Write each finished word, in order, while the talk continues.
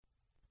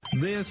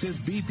This is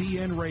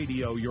BPN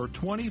Radio, your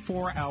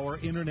 24-hour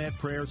internet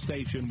prayer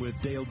station with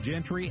Dale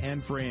Gentry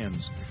and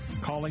friends,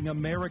 calling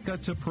America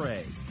to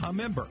pray, a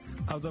member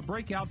of the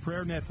Breakout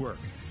Prayer Network.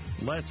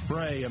 Let's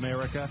pray,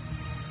 America.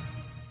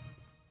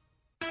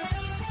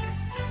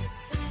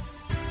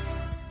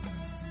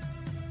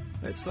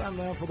 It's time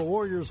now for the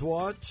Warriors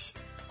Watch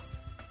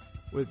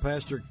with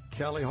Pastor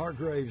Callie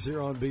Hargraves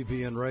here on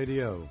BPN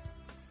Radio.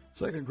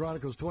 2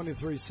 Chronicles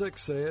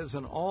 23:6 says,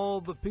 "And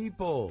all the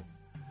people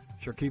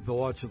shall keep the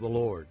watch of the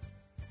Lord."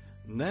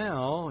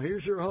 Now,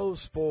 here's your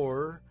host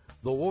for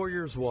the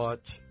Warriors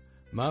Watch,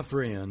 my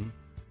friend,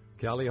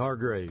 Callie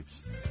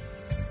Hargraves.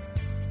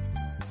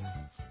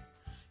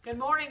 Good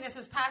morning. This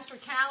is Pastor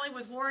Callie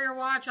with Warrior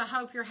Watch. I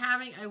hope you're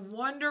having a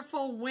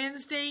wonderful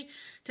Wednesday.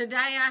 Today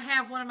I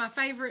have one of my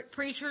favorite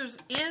preachers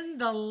in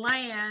the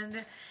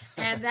land,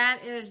 and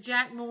that is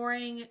Jack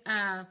Mooring,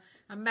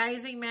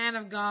 amazing man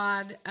of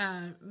God,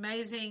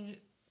 amazing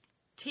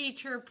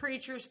teacher,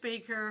 preacher,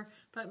 speaker,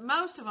 but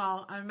most of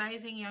all, an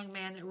amazing young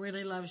man that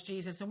really loves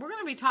Jesus. And we're going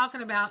to be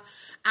talking about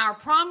our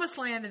promised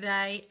land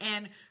today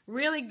and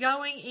really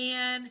going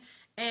in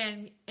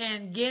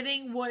and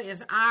getting what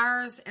is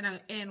ours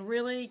and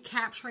really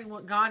capturing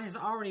what God has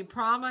already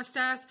promised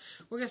us.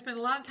 We're going to spend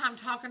a lot of time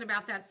talking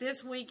about that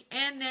this week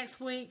and next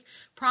week.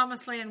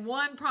 Promised Land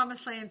 1,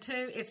 Promised Land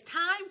 2. It's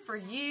time for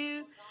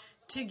you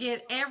to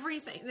get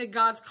everything that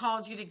God's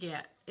called you to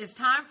get. It's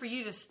time for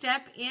you to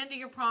step into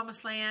your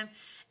promised land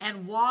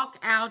and walk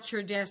out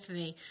your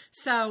destiny.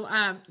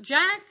 So,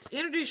 Jack,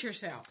 introduce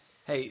yourself.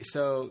 Hey,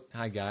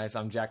 hi guys,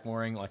 I'm Jack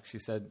Mooring. Like she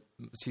said,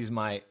 she's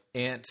my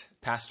aunt,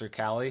 Pastor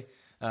Callie,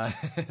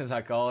 as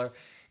I call her,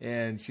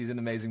 and she's an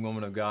amazing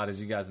woman of God,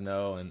 as you guys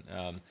know. And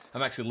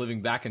I'm actually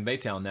living back in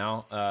Baytown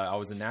now. I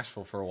was in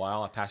Nashville for a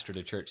while. I pastored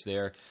a church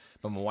there,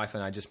 but my wife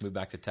and I just moved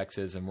back to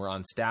Texas, and we're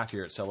on staff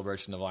here at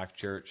Celebration of Life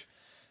Church.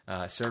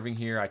 Serving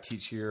here, I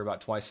teach here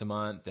about twice a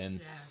month, and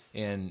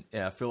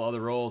fill other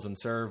roles and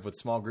serve with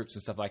small groups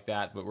and stuff like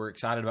that. But we're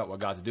excited about what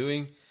God's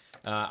doing.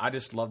 I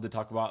just love to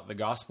talk about the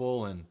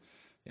gospel and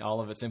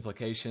all of its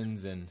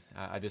implications, and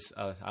I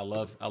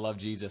love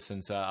Jesus,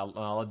 and so I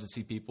love to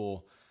see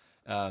people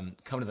come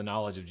to the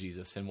knowledge of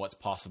Jesus and what's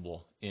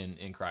possible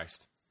in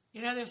Christ.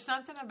 You know, there's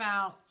something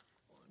about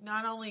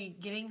not only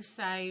getting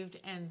saved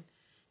and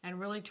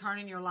really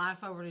turning your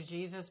life over to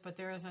Jesus, but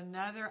there is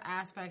another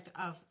aspect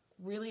of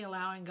really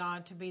allowing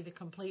God to be the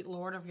complete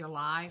Lord of your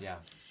life. Yeah.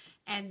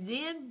 And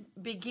then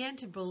begin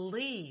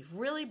to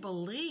really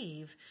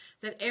believe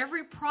that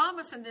every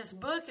promise in this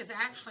book is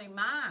actually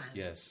mine.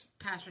 Yes.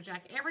 Pastor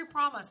Jack, every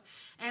promise.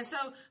 And so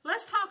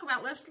let's talk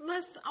about,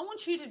 I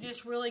want you to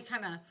just really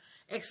kind of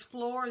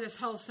explore this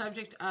whole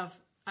subject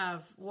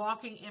of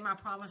walking in my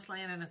promised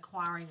land and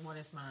acquiring what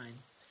is mine.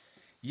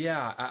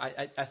 Yeah,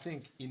 I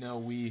think,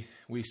 we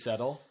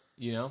settle,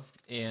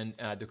 and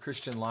the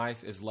Christian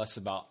life is less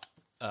about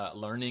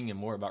learning and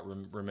more about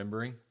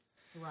remembering.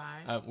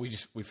 Right.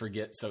 We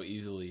forget so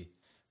easily.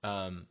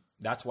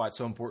 That's why it's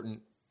so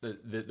important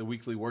the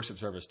weekly worship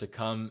service to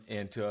come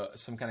into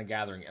some kind of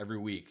gathering every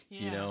week.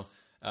 Yes.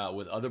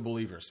 With other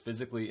believers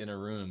physically in a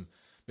room,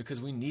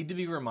 because we need to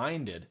be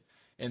reminded.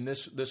 And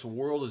this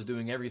world is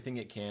doing everything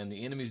it can.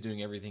 The enemy's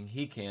doing everything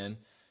he can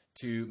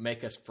to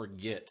make us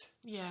forget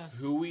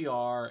who we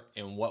are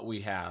and what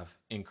we have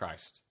in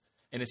Christ.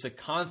 And it's a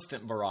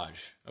constant barrage.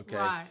 Okay.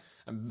 Right.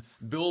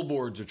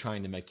 Billboards are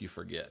trying to make you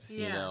forget.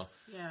 Yes.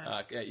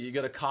 You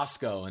go to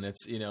Costco and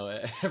it's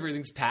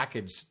everything's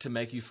packaged to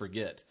make you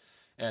forget.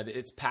 And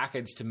it's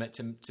packaged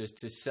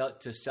to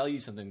sell you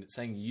something that's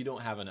saying you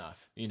don't have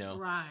enough.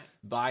 Right.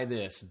 Buy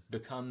this,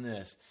 become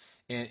this,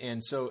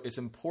 and so it's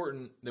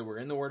important that we're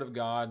in the Word of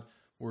God.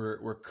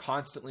 We're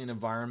constantly in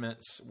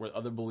environments where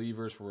other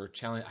believers were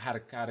challenged. I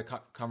had a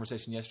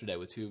conversation yesterday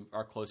with two of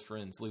our close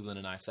friends, Leland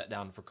and I. Sat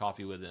down for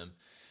coffee with them,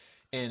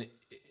 and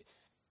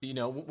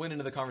went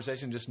into the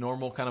conversation just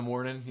normal kind of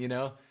morning,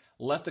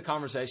 left the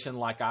conversation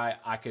like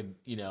I could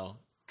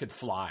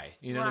fly,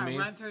 what I mean?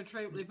 Run through a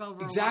troop, leap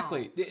over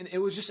exactly. And it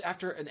was just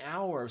after an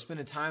hour of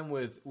spending time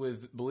with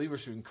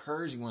believers who are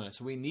encouraging one another.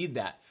 So we need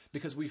that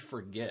because we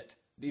forget.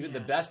 Even the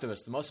best of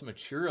us, the most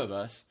mature of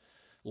us,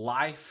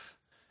 life,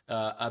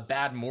 a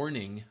bad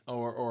morning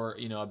or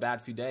a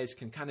bad few days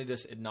can kind of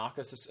just knock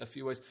us a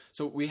few ways.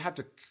 So we have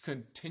to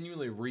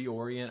continually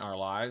reorient our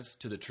lives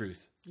to the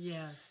truth.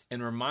 Yes.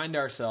 And remind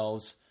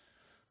ourselves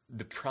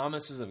the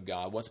promises of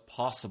God, what's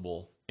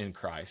possible in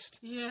Christ.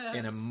 Yes.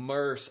 And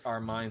immerse our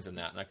minds in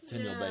that on a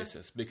continual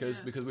basis because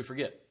we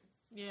forget.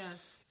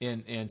 Yes.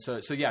 And so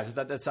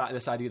that's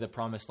this idea of the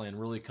promised land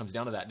really comes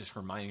down to that, just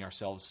reminding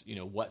ourselves,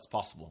 what's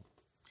possible.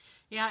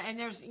 Yeah, and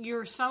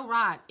you're so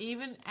right.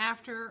 Even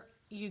after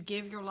you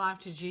give your life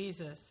to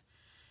Jesus,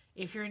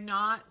 if you're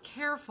not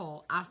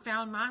careful, I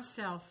found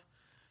myself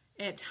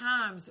at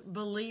times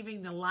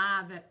believing the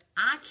lie that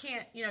I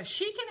can't,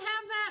 she can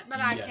have that, but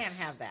I can't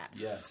have that.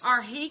 Yes.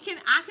 Or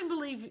I can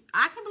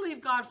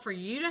believe God for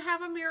you to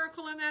have a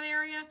miracle in that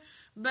area,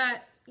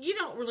 but you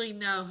don't really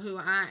know who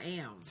I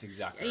am. That's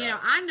exactly right.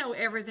 I know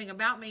everything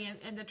about me,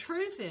 and the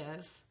truth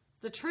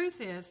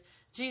is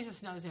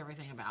Jesus knows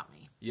everything about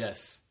me.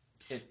 Yes.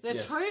 The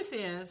truth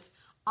is,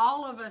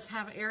 all of us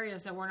have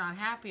areas that we're not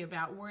happy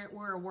about.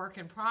 We're a work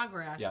in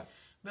progress. Yeah.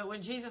 But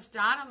when Jesus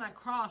died on that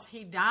cross,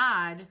 he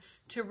died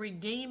to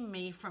redeem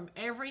me from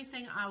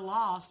everything I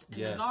lost in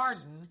the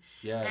garden.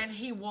 Yes. And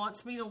he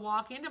wants me to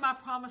walk into my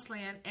promised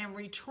land and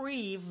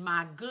retrieve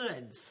my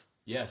goods.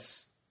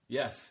 Yes.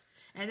 Yes.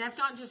 And that's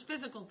not just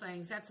physical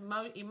things. That's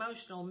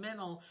emotional,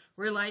 mental,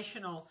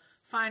 relational,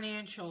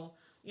 financial,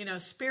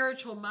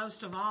 spiritual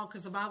most of all,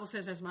 because the Bible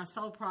says, as my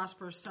soul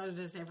prospers, so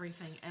does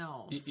everything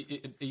else.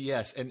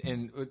 Yes.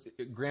 And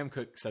Graham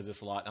Cook says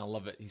this a lot, and I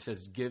love it. He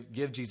says,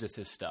 give Jesus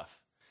his stuff.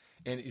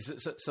 And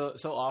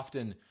so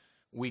often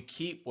we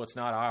keep what's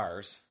not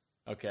ours,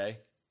 okay?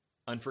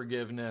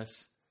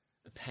 Unforgiveness,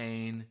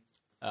 pain,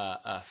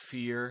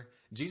 fear.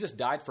 Jesus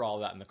died for all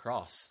that on the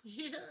cross.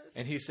 Yes.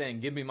 And he's saying,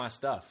 give me my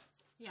stuff.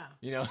 Yeah.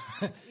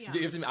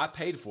 Give it to me. I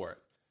paid for it.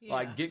 Yeah.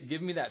 Like,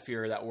 give me that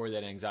fear, that worry,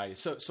 that anxiety.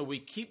 So we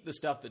keep the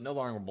stuff that no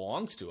longer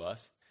belongs to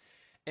us.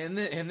 And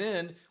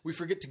then we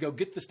forget to go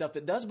get the stuff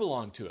that does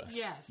belong to us.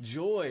 Yes.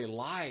 Joy,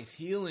 life,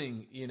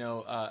 healing,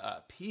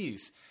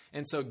 peace.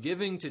 And so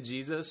giving to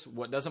Jesus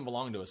what doesn't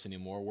belong to us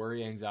anymore,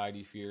 worry,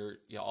 anxiety, fear,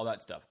 all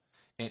that stuff.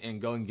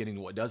 And going and getting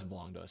to what does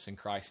belong to us in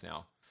Christ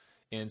now.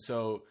 And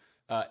so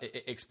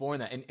exploring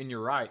that. And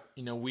you're right.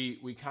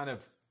 We kind of,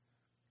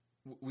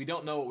 we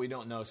don't know what we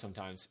don't know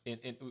sometimes.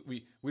 And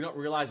we don't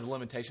realize the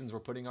limitations we're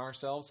putting on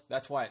ourselves.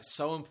 That's why it's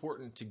so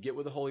important to get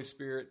with the Holy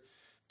Spirit,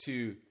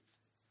 to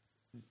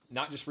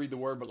not just read the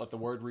Word, but let the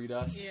Word read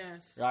us.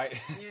 Yes. Right?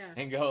 Yes.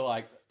 And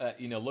go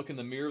look in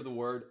the mirror of the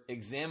Word,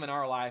 examine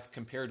our life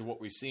compared to what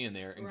we see in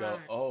there, and go,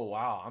 oh,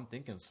 wow, I'm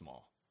thinking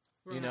small.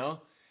 Right.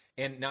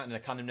 And not in a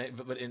condemnation,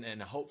 but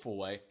in a hopeful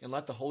way. And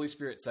let the Holy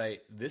Spirit say,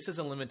 this is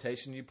a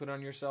limitation you put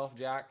on yourself,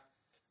 Jack,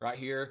 right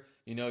here.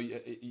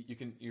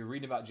 You're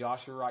reading about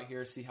Joshua right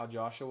here, see how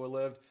Joshua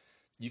lived.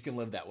 You can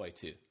live that way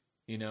too,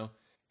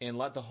 and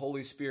let the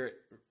Holy Spirit,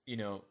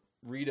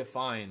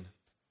 redefine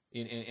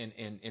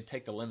and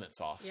take the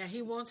limits off. Yeah,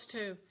 he wants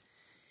to,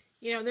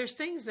 there's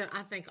things that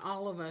I think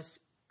all of us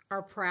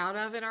are proud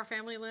of in our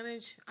family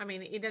lineage. I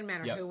mean, it doesn't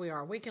matter who we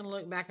are. We can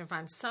look back and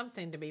find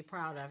something to be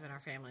proud of in our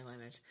family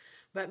lineage.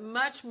 But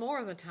much more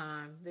of the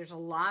time, there's a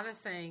lot of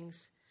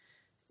things,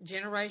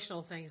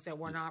 generational things, that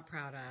we're not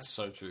proud of.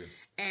 So true.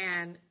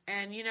 And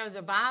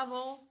the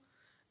Bible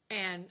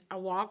and a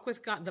walk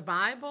with God, the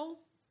Bible,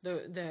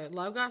 the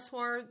Logos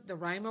word, the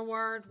Rhema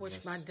word,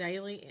 which my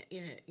daily,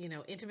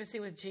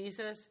 intimacy with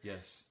Jesus.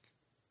 Yes.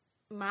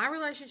 My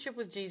relationship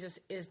with Jesus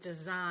is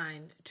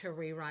designed to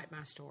rewrite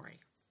my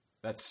story.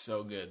 That's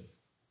so good.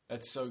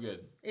 That's so good.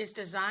 It's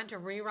designed to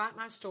rewrite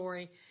my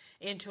story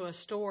into a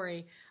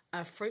story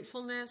of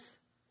fruitfulness,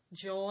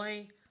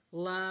 joy,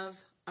 love,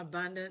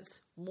 abundance,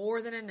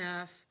 more than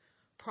enough,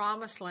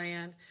 promised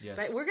land. Yes.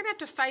 But we're going to have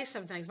to face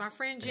some things. My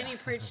friend Jenny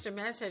preached a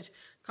message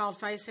called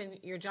Facing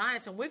Your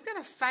Giants, and we've got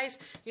to face,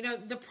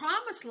 the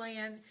promised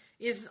land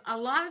is a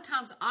lot of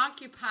times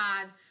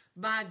occupied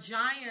by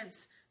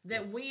giants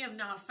that we have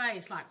not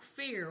faced, like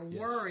fear,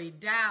 worry,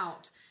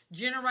 doubt,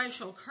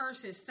 generational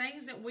curses,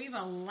 things that we've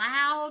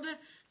allowed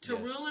to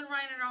rule and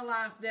reign in our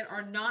life that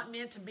are not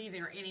meant to be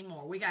there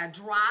anymore. We got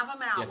to drive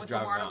them out with the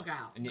Word of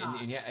God.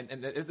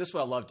 And this is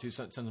what I love too.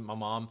 Something my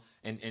mom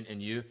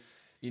and you,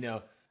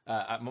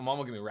 my mom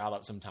will get me riled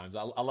up sometimes.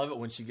 I love it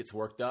when she gets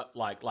worked up,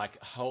 like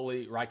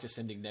holy, righteous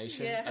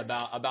indignation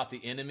about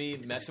the enemy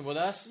messing with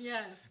us.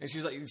 Yes. And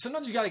she's like,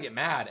 sometimes you got to get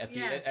mad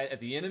at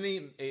the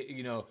enemy,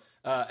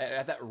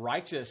 at that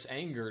righteous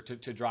anger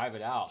to drive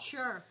it out.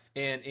 Sure.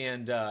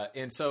 And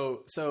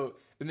so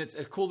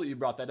it's cool that you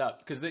brought that up,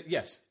 because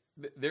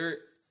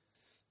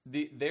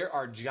there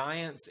are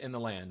giants in the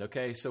land.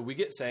 Okay, so we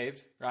get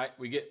saved, right?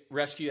 We get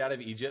rescued out of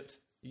Egypt.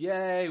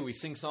 Yay! We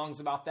sing songs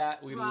about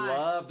that. We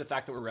love the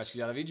fact that we're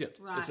rescued out of Egypt.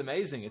 Right. It's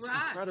amazing. It's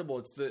incredible.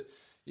 It's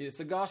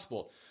the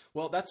gospel.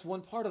 Well, that's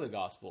one part of the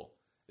gospel.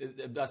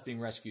 Us being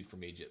rescued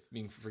from Egypt,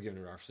 being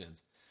forgiven of our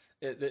sins.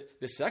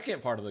 The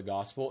second part of the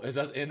gospel is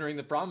us entering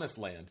the promised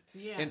land.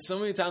 Yeah. And so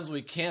many times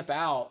we camp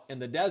out in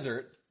the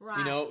desert.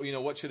 Right.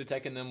 What should have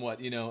taken them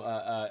 40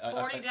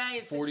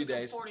 days. 40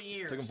 days. 40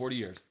 years. Took them 40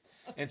 years.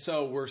 And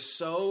so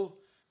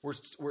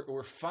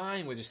we're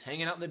fine with just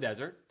hanging out in the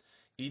desert,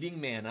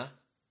 eating manna.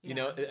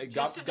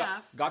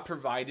 God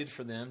provided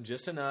for them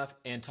just enough,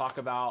 and talk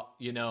about,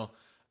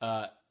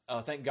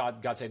 thank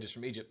God saved us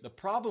from Egypt. The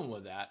problem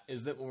with that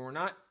is that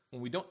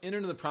when we don't enter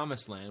into the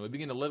promised land, we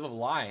begin to live a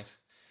life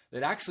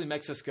that actually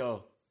makes us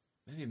go,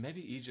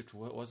 maybe Egypt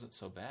wasn't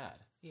so bad.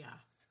 Yeah.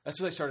 That's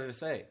what they started to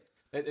say.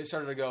 They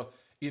started to go,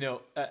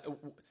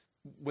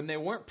 when they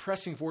weren't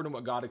pressing forward in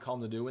what God had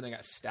called them to do, when they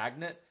got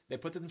stagnant, they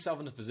put themselves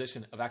in a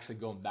position of actually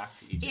going back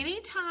to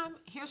Egypt.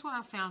 Here's what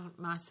I found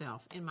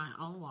myself in my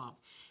own walk.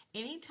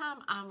 Anytime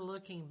I'm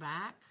looking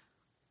back,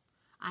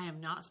 I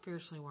am not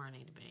spiritually where I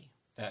need to be.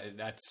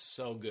 That's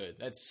so good.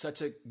 That's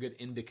such a good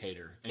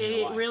indicator.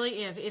 It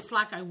really is. It's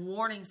like a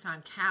warning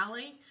sign.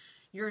 Callie,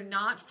 you're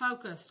not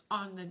focused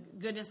on the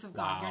goodness of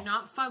God. Wow. You're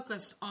not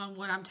focused on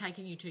what I'm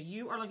taking you to.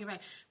 You are looking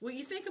back. When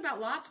you think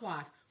about Lot's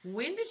wife,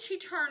 When did she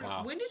turn?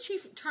 Wow. When did she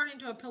turn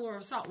into a pillar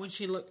of salt? When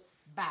she looked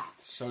back.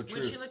 So true.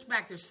 When she looked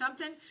back, there's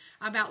something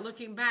about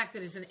looking back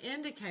that is an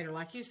indicator,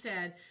 like you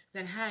said,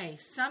 that hey,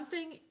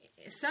 something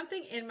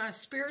in my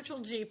spiritual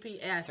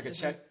GPS.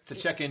 It's like it's a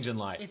check engine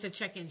light. It's a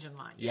check engine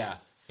light. Yeah.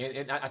 Yes.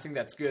 And I think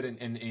that's good.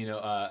 And you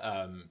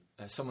know,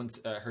 someone's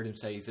heard him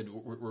say, he said,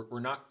 we're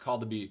not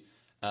called to be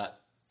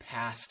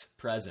past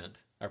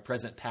present or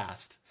present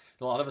past.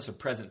 A lot of us are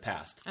present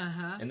past.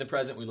 In the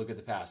present, we look at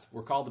the past.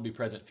 We're called to be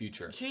present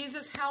future.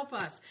 Jesus, help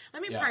us.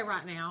 Let me pray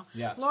right now.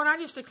 Yeah. Lord, I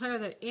just declare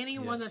that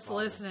anyone Yes, that's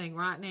Father. listening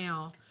right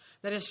now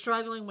that is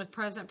struggling with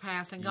present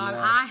past, and God,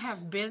 Yes. I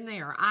have been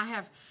there.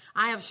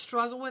 I have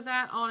struggled with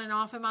that on and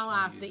off in my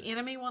life. The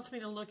enemy wants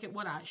me to look at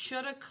what I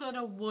shoulda,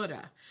 coulda,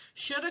 woulda.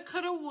 Shoulda,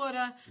 coulda,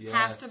 woulda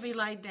has to be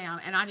laid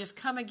down. And I just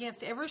come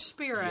against every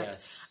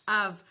spirit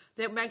of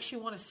that makes you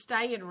want to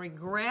stay in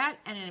regret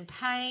and in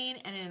pain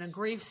and in a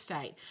grief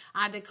state.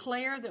 I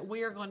declare that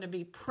we are going to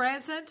be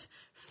present,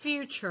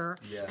 future,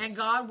 and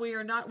God,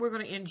 we're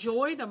going to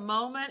enjoy the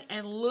moment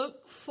and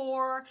look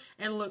for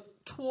and look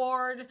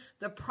toward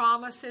the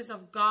promises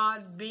of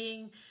God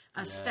being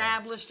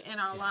established in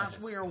our lives.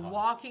 We are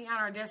walking out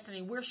our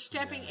destiny. We're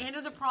stepping into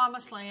the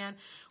promised land.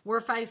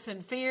 We're facing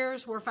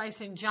fears. We're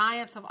facing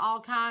giants of all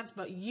kinds,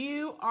 but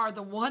you are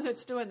the one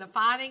that's doing the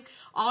fighting.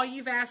 All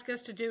you've asked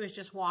us to do is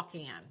just walk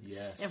in.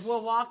 Yes. If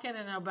we'll walk in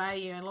and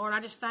obey you. And Lord, I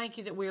just thank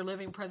you that we are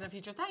living present,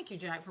 future. Thank you,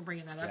 Jack, for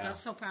bringing that up. Yeah.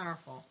 That's so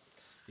powerful.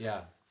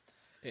 Yeah.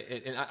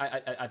 And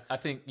I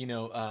think, you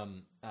know,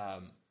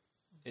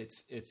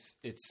 it's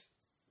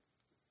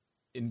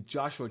in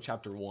Joshua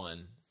chapter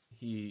 1,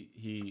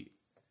 he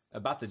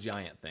about the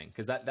giant thing,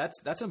 because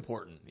that's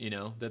important, you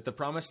know, that the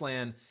promised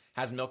land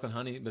has milk and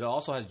honey, but it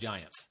also has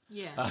giants.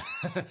 Yes.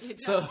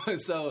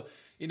 So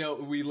you know,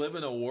 we live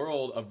in a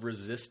world of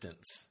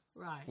resistance.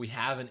 Right. We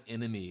have an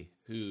enemy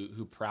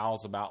who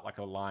prowls about like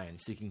a lion,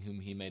 seeking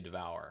whom he may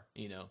devour.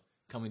 You know,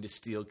 coming to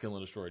steal, kill,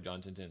 and destroy.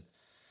 John 10:10.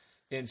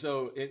 And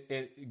so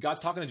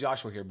God's talking to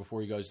Joshua here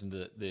before he goes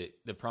into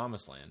the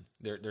promised land.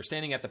 They're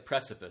standing at the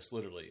precipice,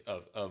 literally,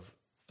 of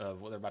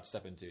what they're about to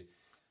step into.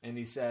 And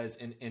he says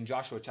in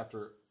Joshua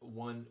chapter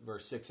 1,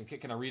 verse 6, and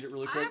can I read it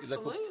really quick?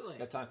 Absolutely.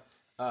 Is that cool?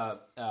 That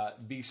time.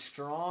 Be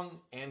strong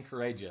and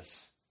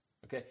courageous.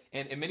 Okay?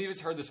 And many of us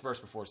heard this verse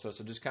before, so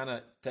just kind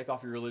of take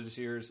off your religious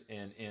ears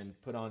and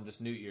put on just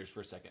new ears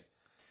for a second.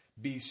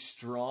 Be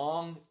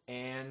strong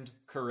and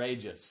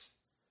courageous.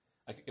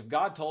 Like, if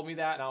God told me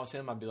that and I was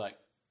him, I'd be like,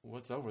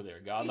 what's over there,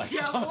 God? Like,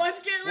 Yeah,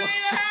 what's getting ready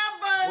to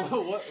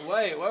happen?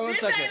 Wait one This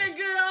second. ain't a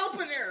good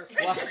opener.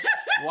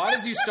 Why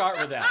did you start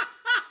with that?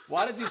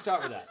 Why did you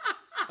start with that?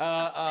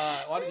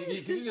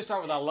 Can you just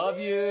start with "I love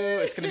you"?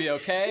 It's going to be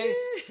okay.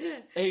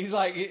 And he's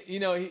like, you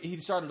know, he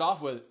started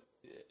off with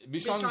 "Be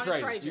strong and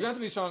courageous." You have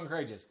to be strong and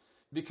courageous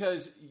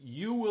because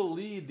you will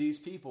lead these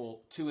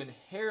people to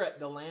inherit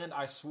the land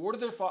I swore to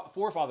their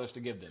forefathers to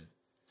give them.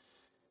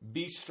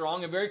 Be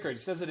strong and very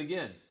courageous. It says it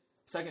again,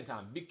 second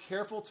time. Be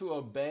careful to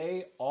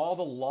obey all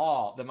the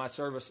law that my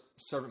servant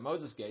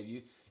Moses gave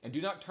you, and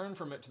do not turn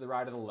from it to the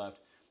right or the left,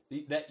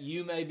 that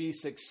you may be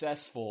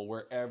successful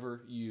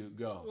wherever you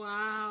go.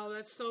 Wow,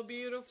 that's so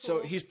beautiful.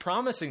 So he's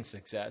promising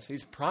success.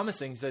 He's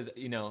promising, says,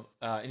 you know,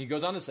 and he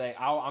goes on to say,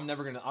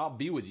 I'll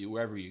be with you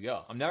wherever you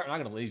go. I'm not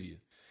going to leave you.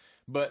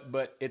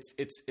 But it's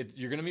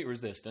you're going to meet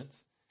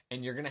resistance,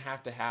 and you're going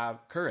to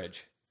have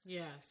courage.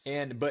 Yes.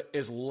 But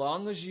as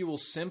long as you will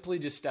simply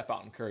just step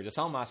out in courage, that's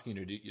all I'm asking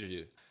you to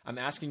do. I'm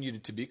asking you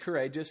to be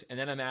courageous, and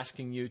then I'm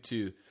asking you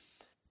to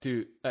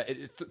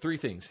three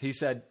things. He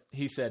said,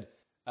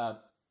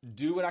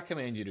 do what I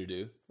command you to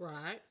do.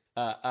 Right.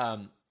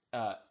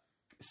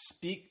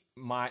 Speak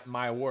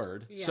my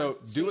word. Yeah, So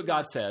do what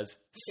God says.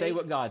 Say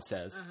what God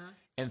says.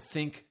 And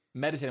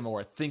meditate on my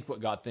word. Think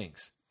what God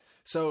thinks.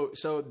 So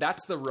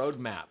that's the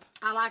roadmap.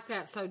 I like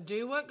that. So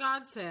do what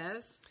God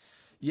says.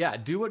 Yeah,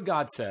 do what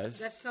God says.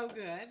 That's so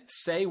good.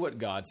 Say what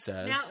God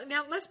says.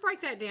 Now let's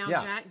break that down,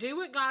 Yeah. Jack. Do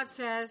what God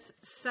says.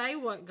 Say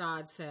what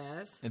God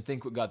says. And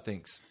think what God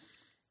thinks.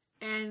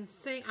 And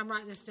think. I'm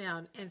writing this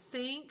down. And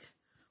think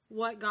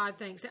what God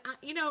thinks. Now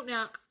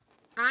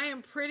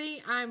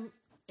I'm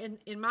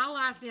in my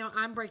life now.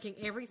 I'm breaking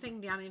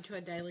everything down into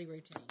a daily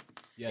routine.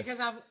 Yes. Because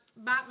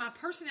my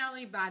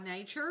personality by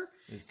nature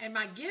and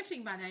my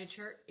gifting by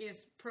nature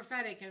is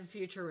prophetic and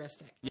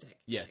futuristic.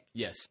 Yeah.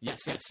 Yes.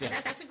 That's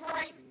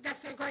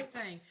a great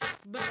thing.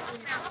 But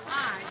in our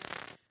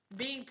life,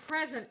 being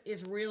present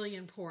is really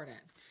important.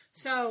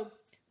 So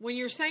when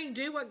you're saying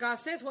do what God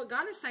says, what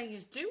God is saying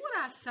is do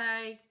what I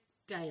say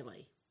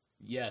daily.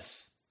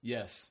 Yes.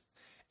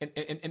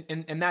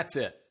 And that's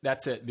it.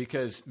 That's it.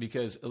 Because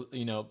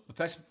you know,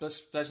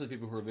 especially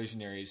people who are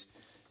visionaries,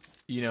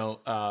 you know,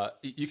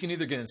 you can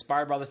either get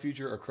inspired by the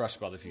future or crushed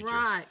by the future.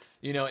 Right.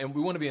 You know, and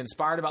we want to be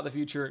inspired about the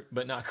future,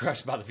 but not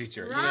crushed by the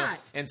future. Right. You know?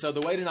 And so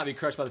the way to not be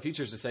crushed by the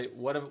future is to say,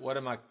 what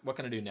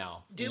can I do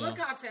now? Do what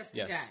God says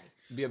today. Yes.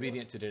 Be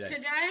obedient to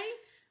today.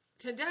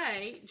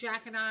 Today,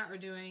 Jack and I are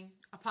doing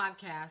a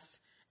podcast,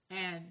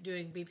 and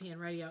doing BPN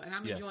Radio, and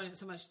I'm Yes. enjoying it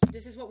so much.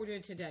 This is what we're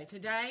doing today.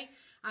 Today,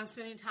 I'm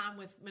spending time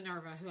with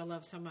Minerva, who I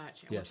love so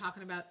much, and Yes. we're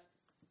talking about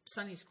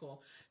Sunday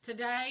school.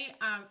 Today,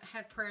 I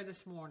had prayer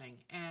this morning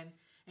and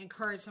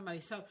encouraged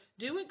somebody. So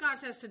do what God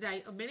says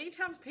today. Many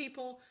times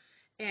people,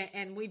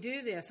 and we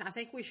do this, I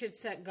think we should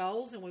set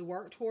goals, and we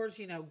work towards,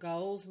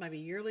 goals, maybe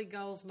yearly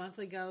goals,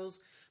 monthly goals,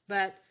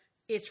 but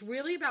it's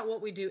really about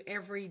what we do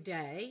every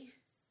day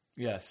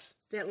Yes.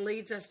 that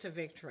leads us to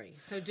victory.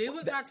 So do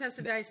what God says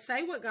today,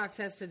 say what God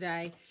says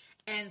today,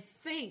 and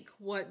think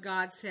what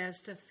God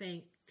says to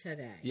think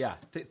today. Yeah,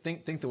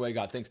 think the way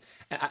God thinks.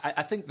 And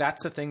I think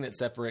that's the thing that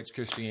separates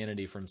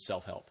Christianity from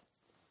self-help.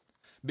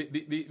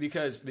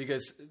 Because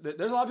there's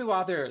a lot of people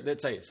out there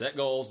that say, set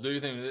goals, do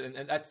things,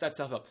 and that's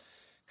self-help.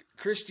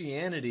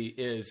 Christianity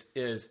is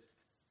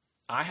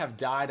I have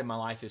died and my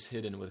life is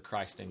hidden with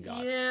Christ in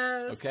God.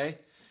 Yes. Okay?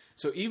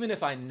 So even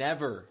if I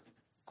never,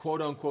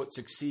 quote unquote,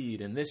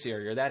 succeed in this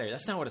area or that area,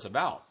 that's not what it's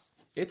about.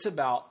 It's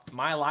about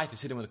my life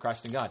is hidden with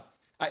Christ in God.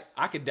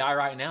 I could die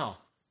right now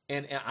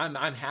and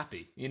I'm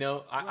happy.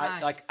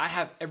 Right. I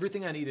have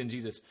everything I need in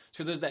Jesus.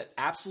 So there's that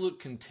absolute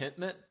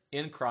contentment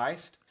in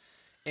Christ,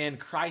 and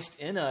Christ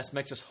in us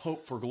makes us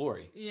hope for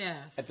glory.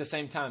 Yes. At the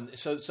same time,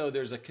 so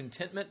there's a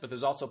contentment, but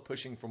there's also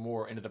pushing for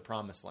more into the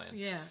promised land.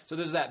 Yes. So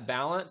there's that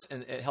balance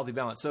and a healthy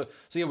balance. So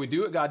yeah, we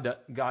do what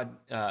God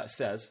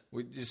says.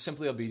 We're just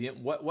simply obedient.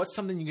 What's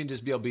something you can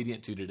just be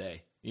obedient to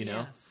today?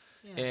 Yes.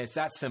 And it's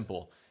that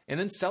simple. And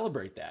then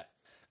celebrate that.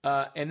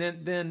 And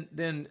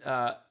then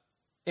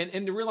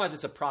to realize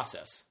it's a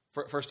process.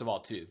 First of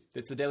all, too,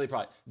 it's a daily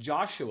process.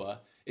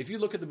 Joshua. If you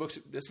look at the books,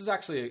 this is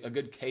actually a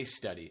good case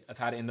study of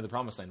how to enter the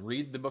promised land.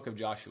 Read the book of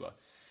Joshua.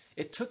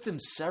 It took them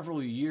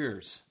several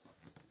years,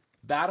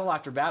 battle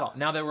after battle.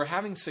 Now, they were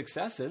having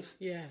successes.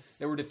 Yes.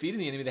 They were defeating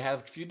the enemy. They had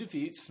a few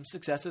defeats, some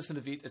successes, some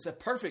defeats. It's a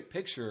perfect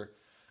picture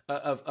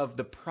of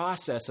the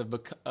process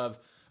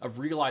of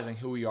realizing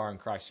who we are in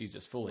Christ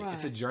Jesus fully. Right.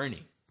 It's a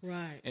journey.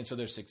 Right. And so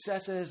there's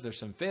successes, there's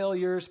some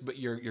failures, but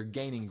you're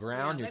gaining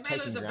ground, you're taking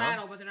ground. They may lose a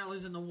battle, but they're not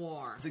losing the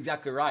war. That's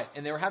exactly right.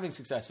 And they were having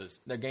successes.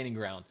 They're gaining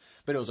ground.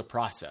 But it was a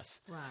process.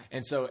 Right.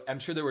 And so I'm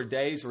sure there were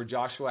days where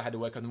Joshua had to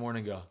wake up in the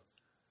morning and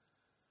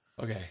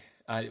go, okay,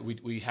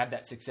 we had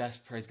that success.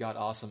 Praise God.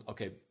 Awesome.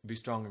 Okay, be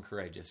strong and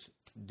courageous.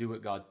 Do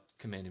what God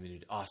commanded me to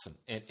do. Awesome.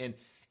 And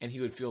he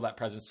would feel that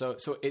presence.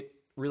 So it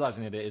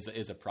realizing that it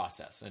is a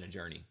process and a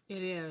journey.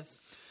 It is.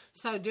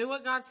 So do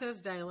what God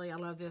says daily. I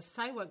love this.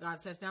 Say what God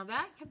says. Now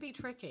that can be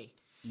tricky.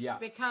 Yeah.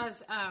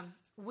 Because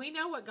we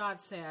know what God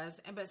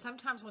says, but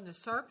sometimes when the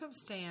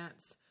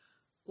circumstance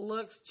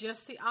looks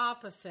just the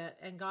opposite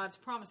and God's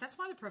promise, that's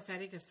why the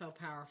prophetic is so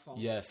powerful.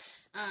 Yes.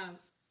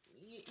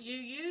 You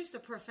use the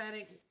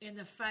prophetic in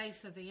the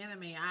face of the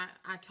enemy.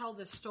 I told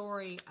this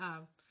story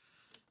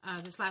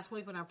this last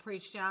week when I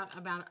preached out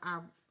about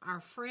our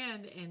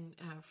friend in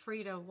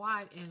Frida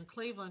White in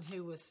Cleveland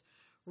who was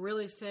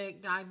really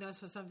sick,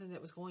 diagnosed with something that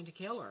was going to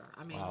kill her.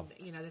 I mean, Wow.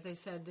 That they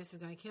said, this is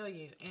going to kill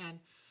you. And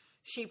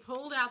she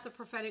pulled out the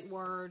prophetic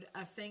word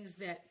of things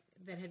that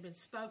had been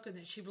spoken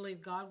that she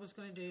believed God was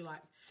going to do. Like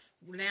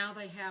now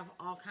they have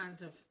all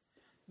kinds of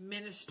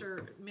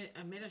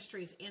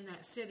ministries in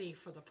that city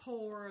for the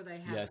poor. They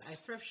have Yes. a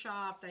thrift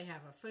shop. They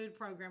have a food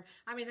program.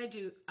 I mean, they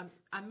do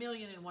a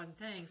million and one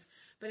things.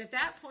 But at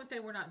that point, they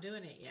were not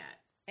doing it yet.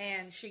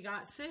 And she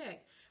got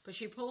sick. But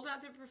she pulled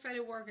out the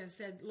prophetic word and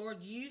said,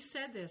 Lord, you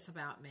said this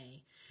about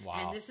me.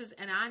 Wow.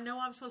 And I know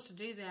I'm supposed to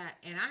do that,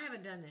 and I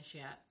haven't done this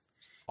yet.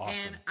 Awesome.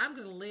 And I'm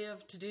going to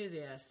live to do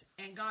this.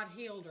 And God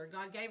healed her.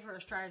 God gave her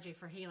a strategy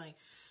for healing.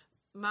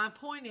 My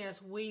point is,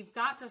 we've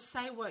got to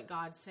say what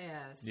God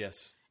says.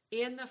 Yes.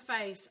 In the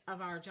face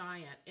of our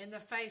giant, in the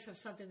face of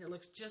something that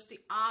looks just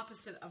the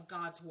opposite of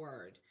God's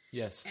word.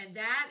 Yes. And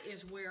that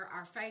is where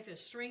our faith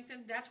is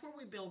strengthened. That's where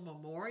we build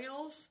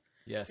memorials.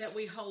 Yes. That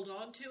we hold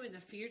on to in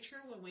the future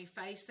when we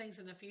face things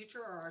in the future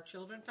or our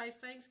children face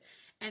things.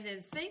 And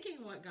then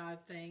thinking what God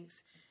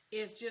thinks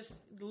is just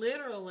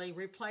literally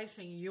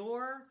replacing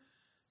your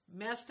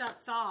messed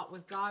up thought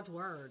with God's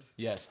word.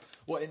 Yes.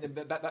 Well, and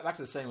back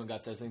to the saying what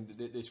God says.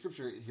 The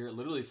scripture here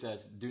literally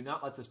says, do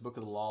not let this book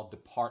of the law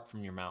depart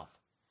from your mouth.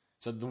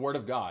 So the word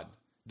of God.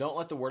 Don't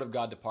let the word of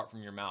God depart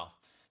from your mouth.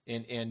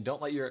 And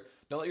don't let your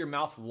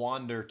mouth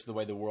wander to the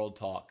way the world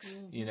talks,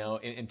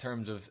 Mm-hmm. in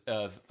terms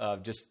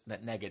of just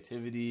that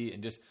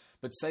negativity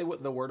but say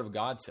what the word of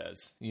God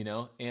says,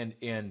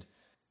 and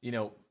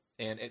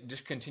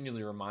just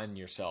continually remind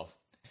yourself.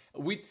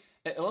 Let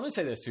me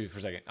say this too for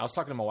a second. I was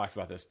talking to my wife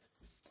about this.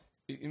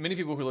 Many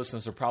people who listen to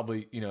this are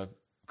probably,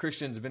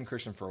 Christians, have been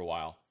Christian for a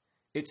while.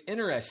 It's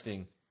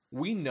interesting.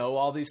 We know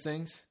all these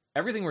things.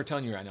 Everything we're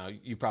telling you right now,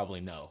 you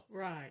probably know.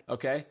 Right.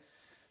 Okay?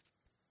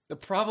 The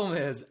problem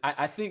is,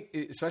 I think,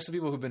 especially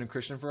people who've been a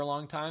Christian for a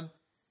long time,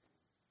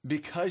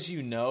 because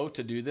you know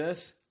to do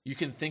this, you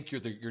can think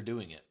you're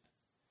doing it.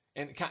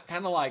 And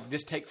kind of like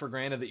just take for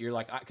granted that you're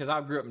like, because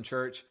I grew up in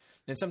church,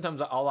 and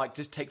sometimes I'll like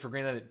just take for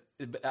granted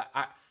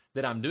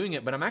that I'm doing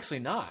it, but I'm actually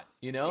not,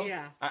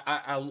 Yeah.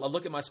 I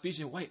look at my speech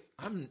and wait,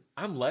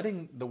 I'm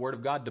letting the word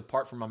of God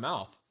depart from my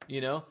mouth,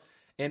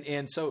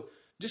 and so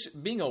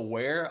just being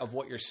aware of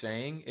what you're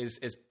saying is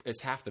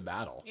half the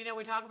battle. You know,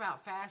 we talk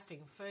about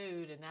fasting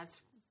food, and that's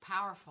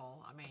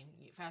powerful. I mean,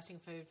 fasting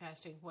food,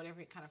 fasting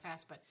whatever kind of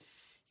fast. But,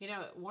 you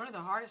know, one of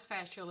the hardest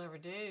fasts you'll ever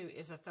do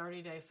is a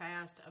 30-day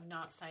fast of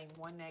not saying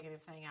one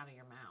negative thing out of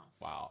your mouth.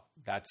 Wow.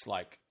 That's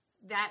like...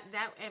 But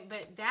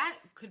that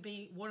could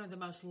be one of the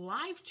most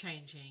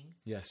life-changing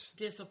yes.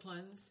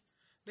 disciplines,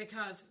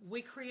 because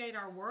we create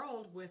our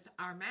world with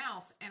our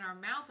mouth, and our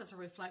mouth is a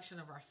reflection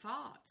of our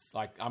thoughts.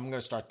 Like, I'm going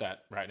to start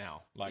that right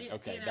now. Like,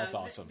 okay, that's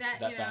awesome.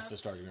 That fast is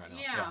starting right now.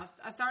 Yeah,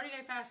 a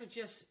 30-day fast is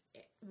just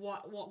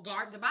what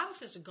guard. The Bible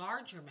says to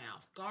guard your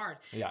mouth. Guard.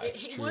 Yeah,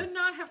 it's He true. would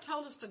not have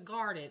told us to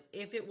guard it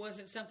if it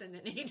wasn't something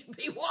that needed to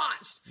be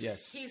watched.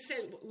 Yes. He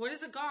said, what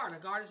is a guard? A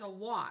guard is a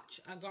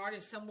watch. A guard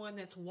is someone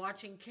that's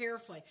watching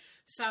carefully.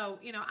 So,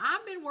 you know,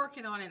 I've been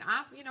working on it.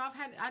 I've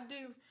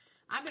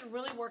been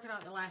really working on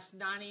it the last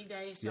 90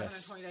 days,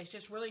 120 days.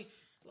 Just really,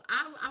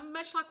 I'm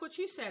much like what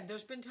you said.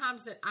 There's been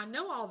times that I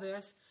know all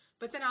this,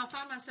 but then I'll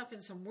find myself in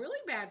some really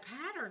bad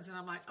patterns, and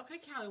I'm like, okay,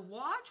 Callie,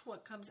 watch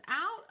what comes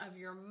out of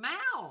your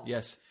mouth.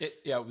 Yes.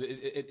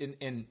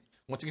 And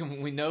once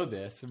again, we know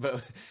this,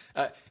 but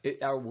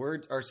our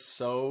words are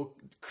so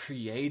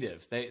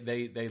creative.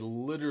 They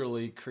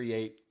literally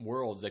create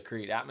worlds. They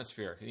create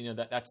atmosphere. You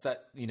know, that's the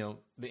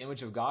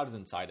image of God is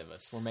inside of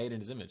us. We're made in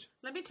His image.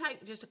 Let me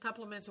take just a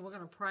couple of minutes, and we're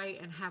going to pray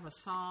and have a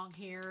song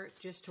here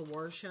just to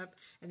worship,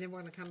 and then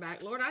we're going to come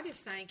back. Lord, I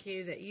just thank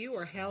you that you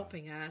are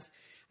helping us.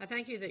 I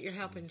thank you that you're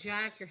helping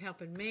Jack, you're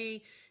helping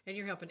me, and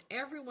you're helping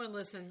everyone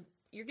listen.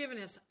 You're giving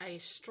us a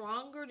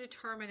stronger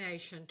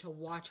determination to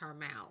watch our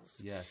mouths.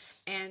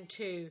 Yes. And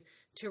to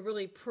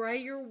really pray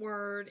your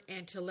word,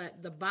 and to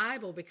let the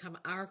Bible become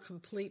our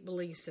complete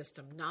belief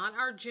system, not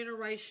our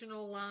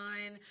generational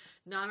line,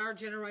 not our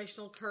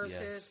generational curses,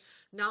 yes.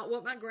 not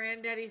what my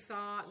granddaddy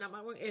thought,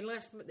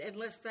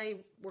 unless they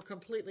were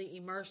completely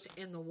immersed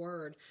in the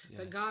word. Yes.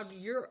 But God,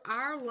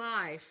 our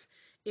life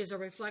is a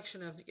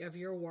reflection of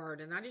your word.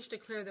 And I just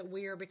declare that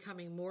we are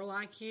becoming more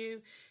like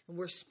you, and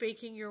we're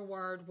speaking your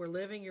word, we're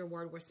living your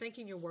word, we're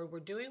thinking your word,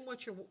 we're doing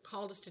what you're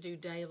called us to do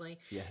daily.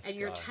 Yes, and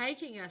you're God.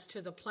 taking us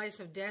to the place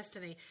of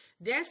destiny.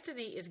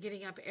 Destiny is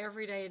getting up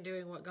every day and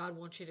doing what God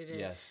wants you to do.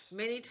 Yes.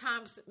 Many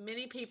times,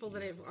 many people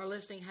that are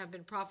listening have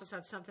been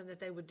prophesied something that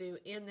they would do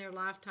in their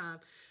lifetime,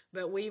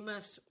 but we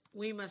must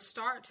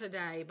start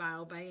today by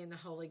obeying the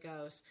Holy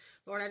Ghost.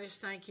 Lord, I just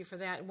thank you for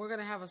that. And we're going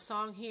to have a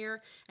song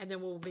here, and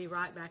then we'll be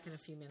right back in a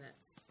few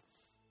minutes.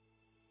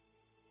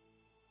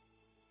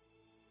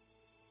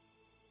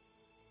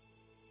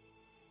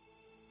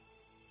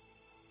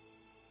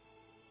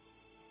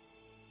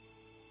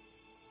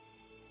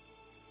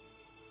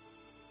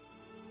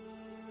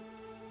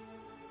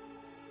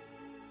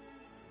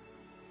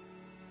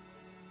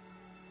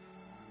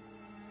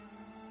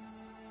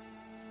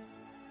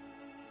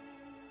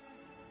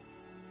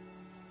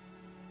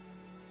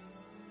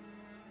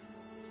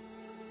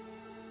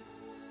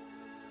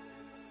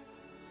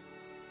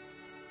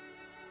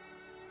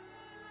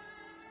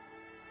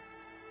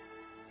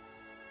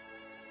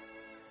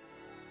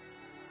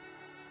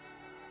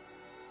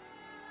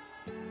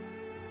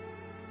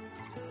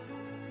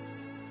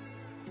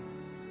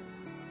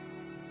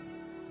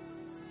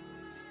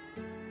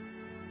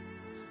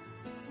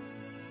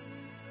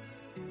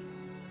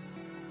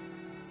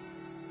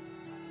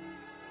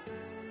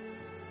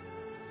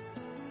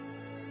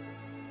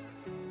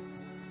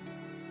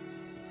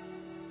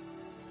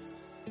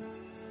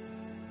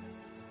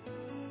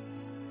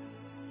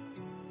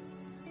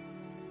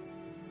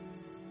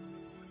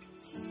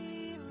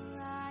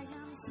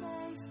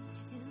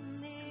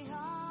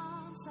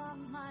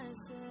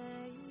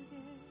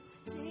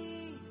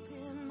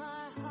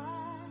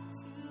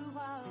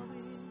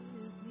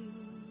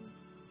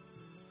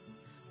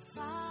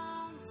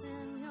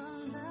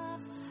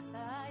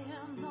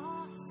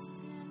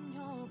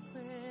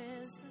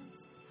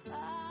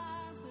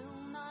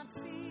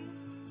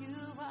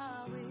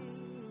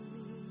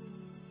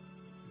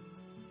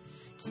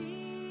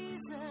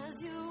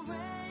 Jesus, you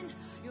reign,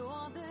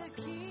 you're the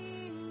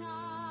King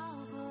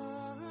of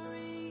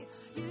glory.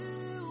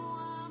 You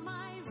are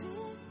my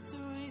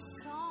victory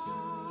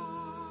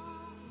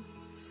song.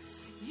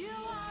 You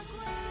are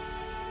great,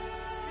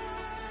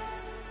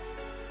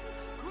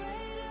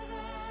 greater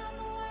than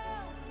the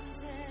world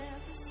has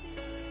ever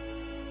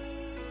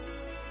seen,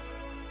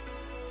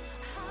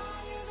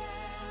 higher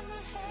than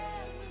the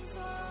heavens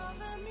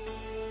over me.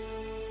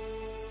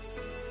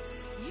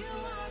 You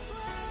are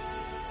great.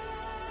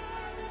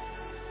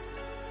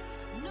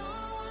 No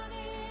one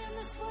in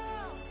this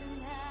world can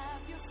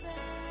have your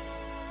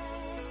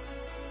fame.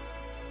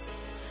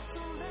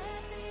 So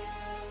let the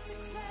earth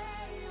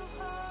declare your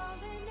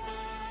holy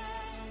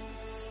name,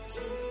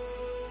 Jesus.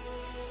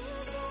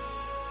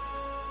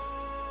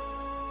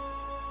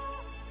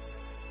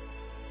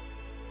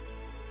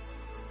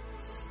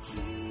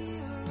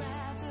 Here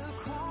at the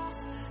cross,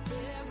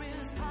 there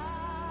is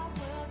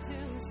power to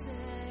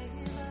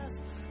save us,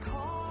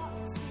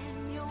 caught in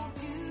your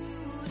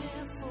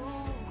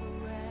beautiful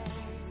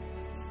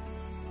grace.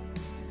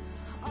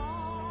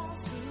 All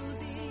through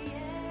the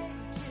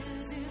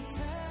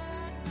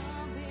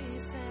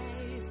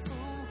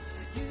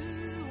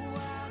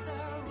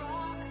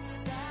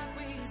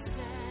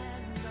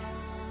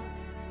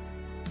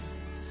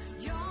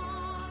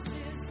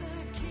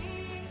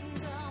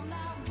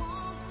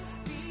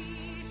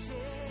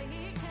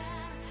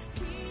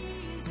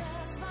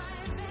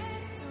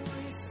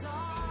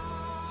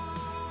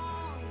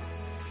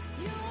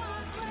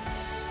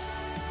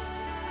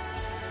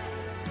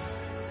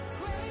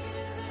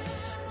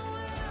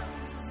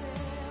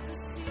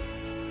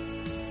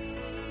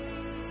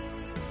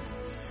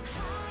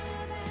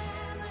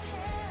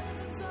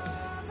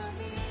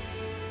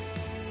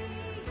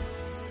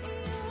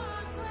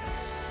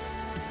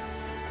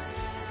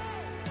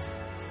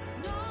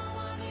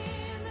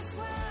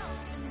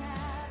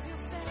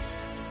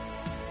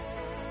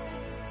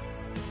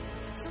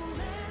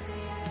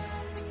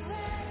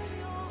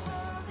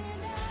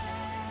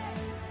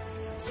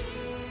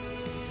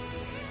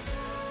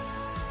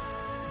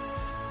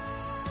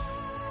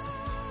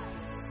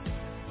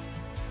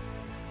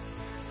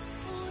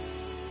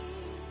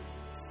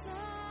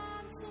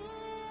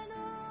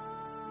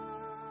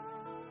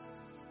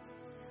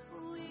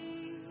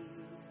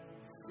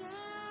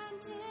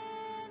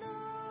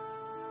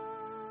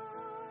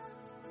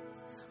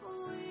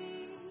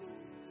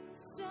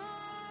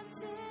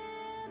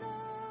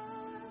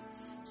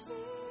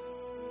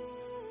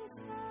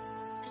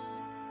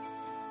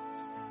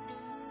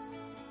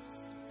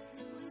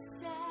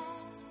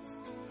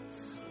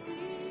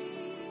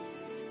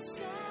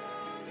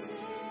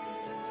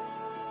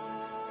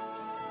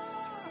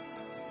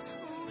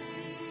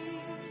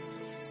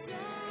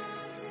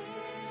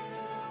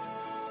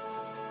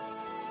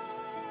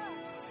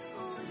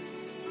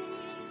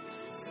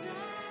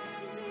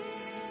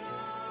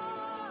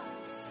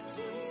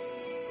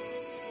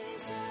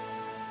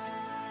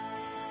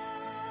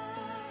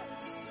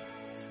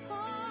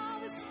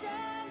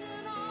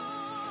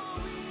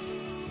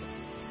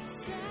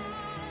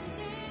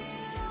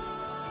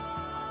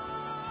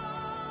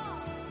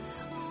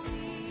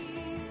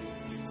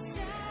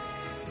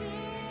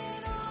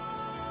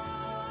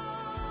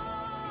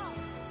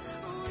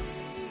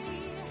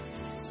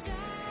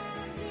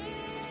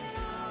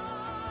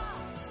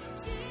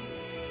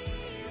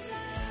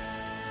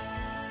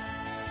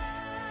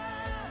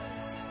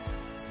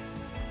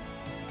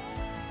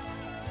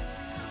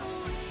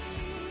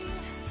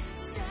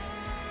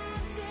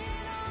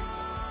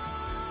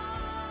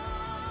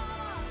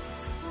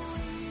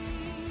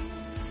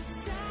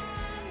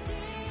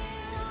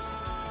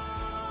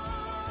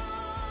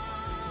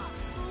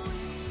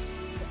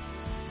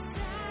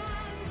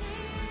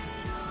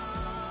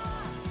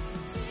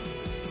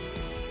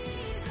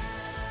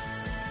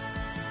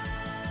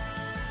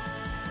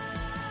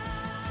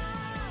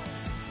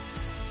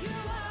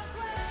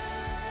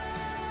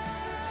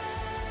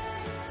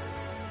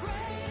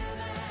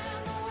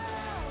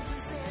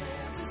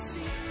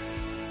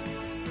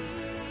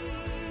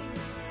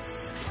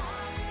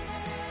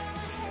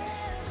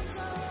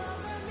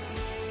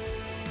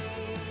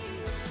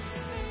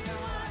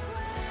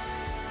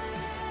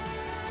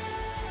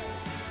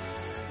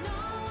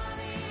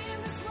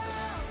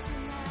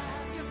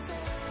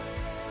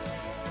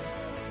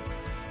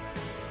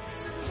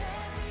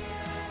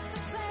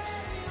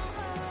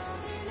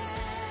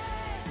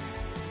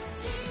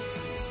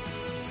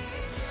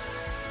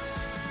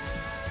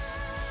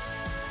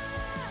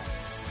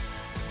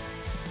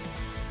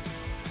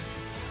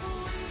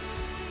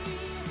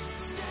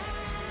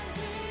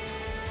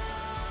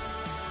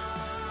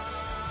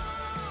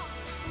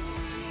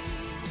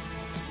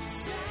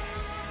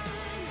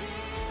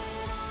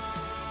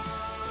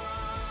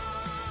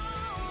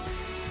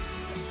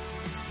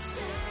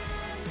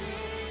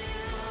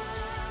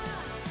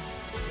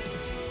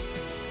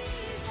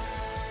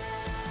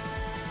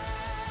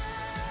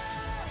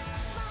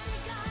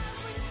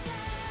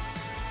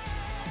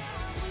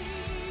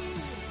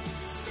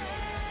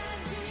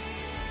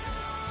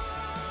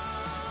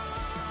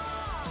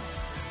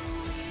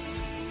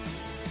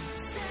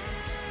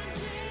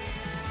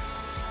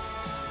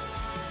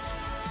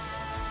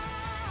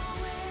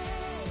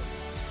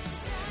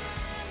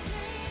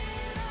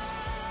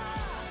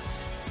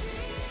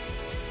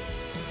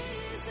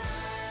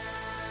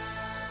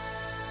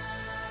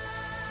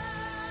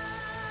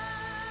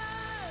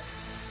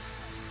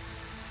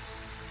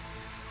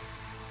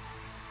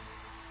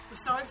We're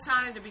so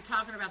excited to be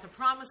talking about the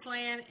Promised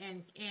Land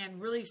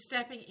and really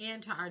stepping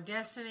into our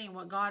destiny and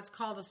what God's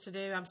called us to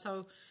do. I'm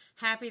so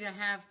happy to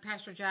have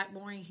Pastor Jack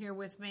Mooring here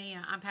with me.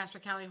 I'm Pastor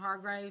Callie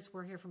Hargraves.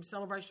 We're here from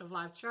Celebration of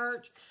Life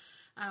Church,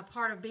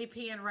 part of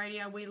BPN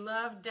Radio. We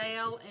love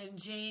Dale and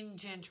Jean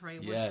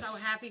Gentry. We're so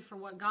happy for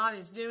what God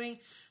is doing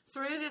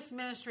through this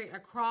ministry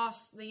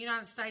across the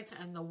United States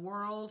and the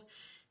world,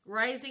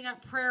 raising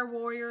up prayer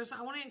warriors.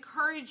 I want to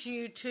encourage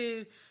you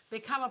to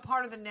become a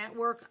part of the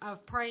network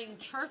of praying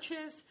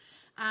churches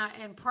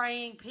and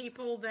praying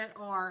people that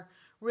are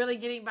really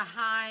getting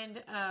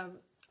behind,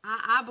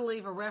 I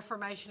believe, a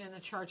reformation in the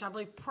church. I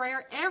believe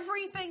prayer,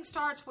 everything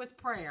starts with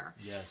prayer.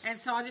 Yes. And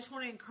so I just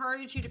want to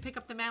encourage you to pick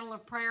up the mantle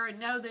of prayer and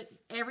know that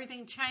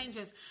everything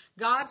changes.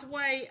 God's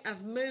way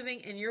of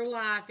moving in your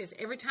life is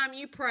every time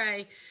you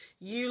pray,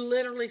 you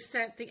literally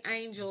set the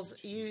angels,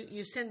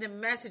 you send them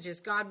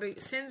messages. God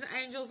sends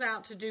angels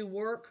out to do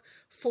work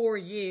for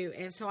you.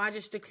 And so I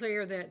just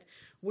declare that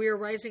we're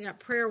raising up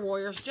prayer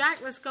warriors. Jack,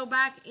 let's go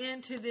back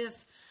into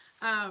this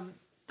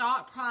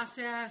thought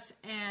process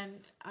and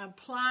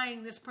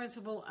applying this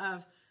principle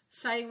of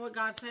saying what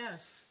God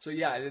says. So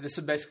this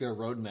is basically a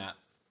roadmap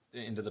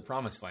into the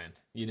Promised Land.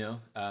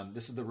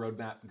 This is the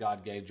roadmap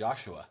God gave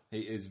Joshua.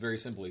 It's very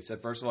simple. He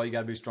said, first of all, you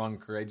got to be strong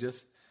and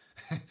courageous.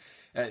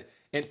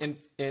 And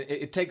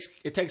it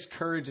takes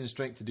courage and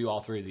strength to do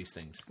all three of these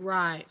things.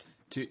 Right.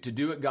 To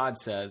do what God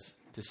says,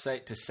 to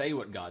say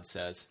what God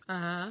says,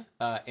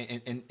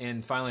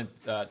 and finally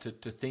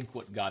to think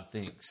what God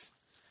thinks.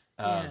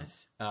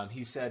 Yes.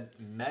 He said,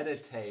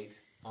 meditate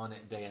on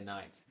it day and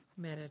night.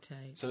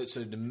 Meditate. So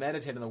to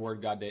meditate on the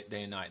word God day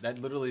and night.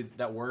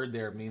 That word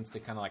there means to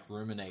kind of like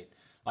ruminate.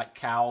 Like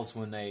cows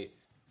when they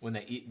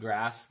eat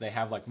grass, they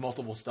have like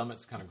multiple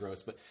stomachs. Kind of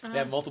gross, but they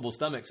have multiple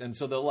stomachs, and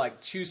so they'll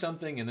like chew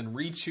something and then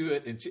re-chew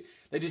it, and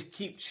they just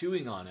keep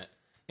chewing on it.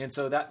 And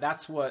so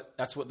that's what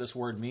this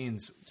word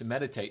means, to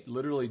meditate.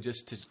 Literally,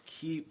 just to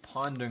keep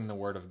pondering the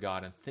word of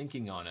God and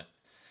thinking on it.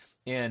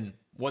 And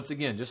once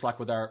again, just like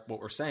with what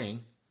we're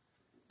saying.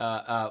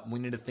 We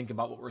need to think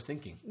about what we're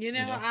thinking.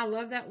 I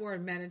love that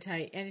word,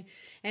 meditate. And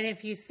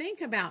if you think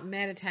about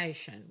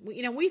meditation,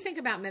 we think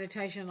about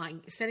meditation like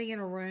sitting in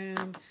a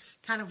room,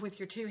 kind of with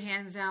your two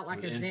hands out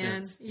like with a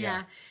incense. Zen.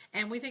 Yeah.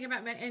 And we think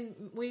about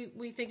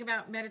we think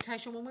about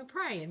meditation when we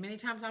pray. And many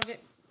times I'll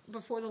get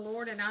before the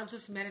Lord and I'll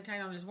just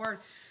meditate on His Word.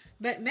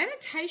 But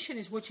meditation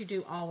is what you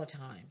do all the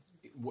time.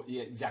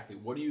 Yeah, exactly.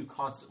 What are you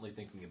constantly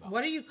thinking about?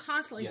 What are you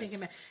constantly thinking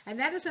about?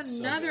 And that is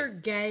another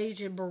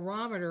gauge and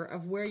barometer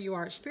of where you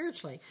are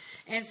spiritually.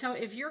 And so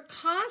if you're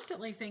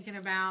constantly thinking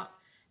about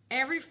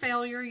every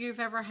failure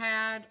you've ever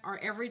had or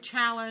every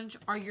challenge,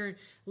 or you're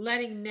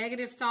letting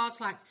negative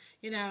thoughts like,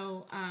 I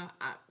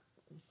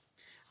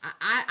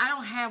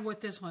don't have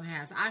what this one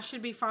has. I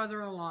should be farther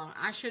along.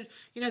 I should,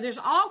 there's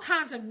all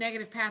kinds of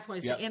negative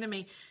pathways. Yep. The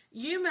enemy,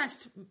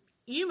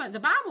 the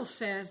Bible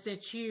says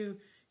that you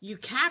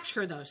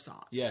capture those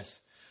thoughts. Yes.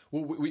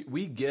 Well,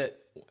 we get,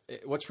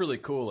 what's really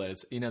cool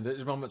is,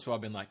 there's moments where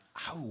I've been like,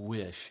 I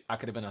wish I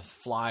could have been a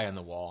fly on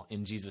the wall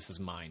in Jesus'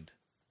 mind.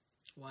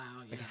 Wow.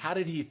 Yeah. Like, how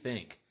did He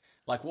think?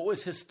 Like, what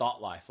was His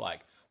thought life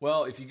like?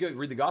 Well, if you go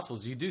read the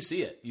Gospels, you do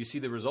see it. You see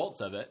the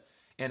results of it.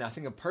 And I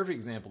think a perfect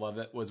example of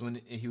it was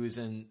when He was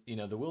in,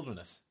 the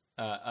wilderness,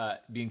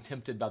 being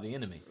tempted by the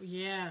enemy.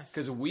 Yes.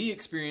 Because we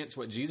experience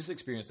what Jesus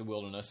experienced in the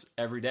wilderness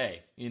every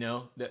day.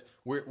 That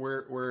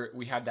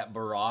we have that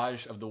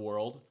barrage of the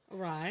world.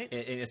 Right.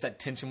 And it's that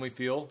tension we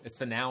feel. It's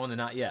the now and the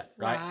not yet.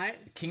 Right.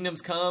 Right. The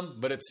kingdom's come,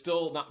 but it's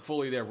still not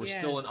fully there. We're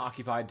still in Yes.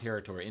 occupied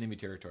territory, enemy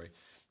territory.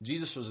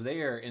 Jesus was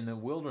there in the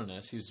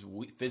wilderness. He was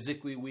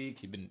physically weak.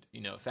 He'd been,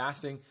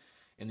 fasting,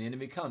 and the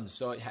enemy comes.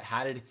 So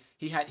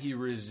he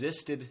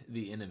resisted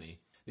the enemy.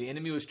 The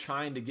enemy was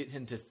trying to get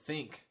him to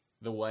think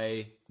the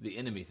way the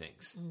enemy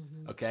thinks,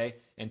 okay?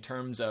 In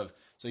terms of,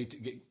 so he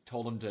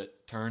told him to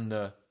turn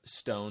the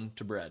stone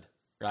to bread,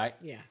 right?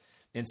 Yeah.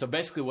 And so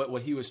basically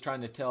what he was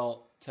trying to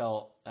tell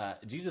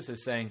Jesus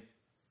is saying,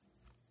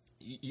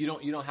 you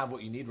don't have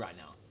what you need right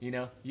now.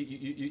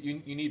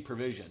 You need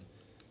provision.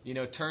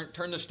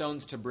 Turn the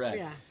stones to bread.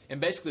 Yeah.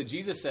 And basically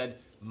Jesus said,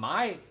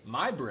 my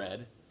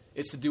bread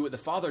is to do what the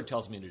Father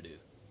tells me to do.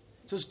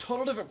 So it's a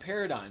total different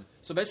paradigm.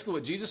 So basically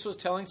what Jesus was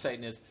telling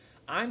Satan is,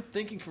 I'm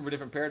thinking from a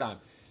different paradigm.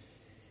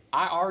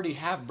 I already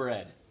have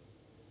bread.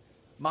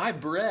 My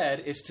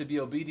bread is to be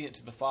obedient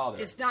to the Father.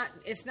 It's not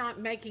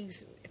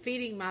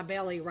feeding my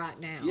belly right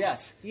now.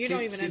 Yes. You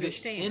don't even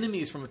understand. The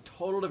enemy is from a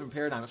total different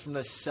paradigm. It's from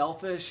the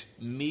selfish,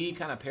 me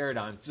kind of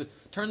paradigm. So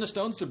turn the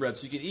stones to bread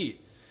so you can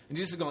eat. And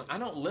Jesus is going, I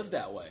don't live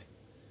that way.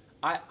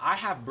 I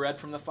have bread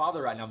from the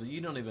Father right now that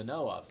you don't even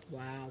know of.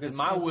 Wow. Because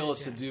my will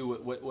is to do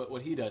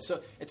what He does.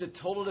 So it's a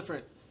total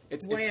different,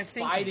 it's Way of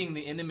thinking. fighting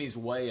the enemy's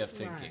way of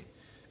thinking.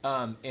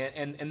 And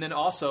then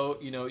also,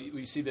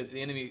 we see that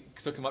the enemy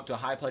took him up to a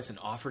high place and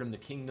offered him the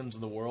kingdoms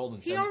of the world.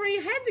 And He said, already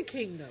had the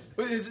kingdom.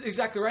 It's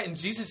exactly right. And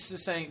Jesus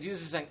is saying,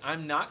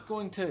 I'm not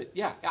going to,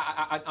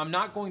 I'm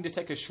not going to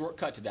take a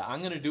shortcut to that. I'm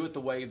going to do it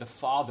the way the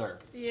Father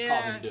has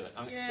called me to do it.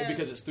 Yes.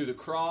 Because it's through the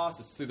cross,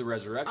 it's through the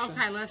resurrection.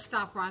 Okay, let's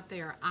stop right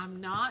there. I'm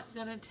not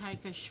going to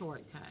take a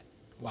shortcut.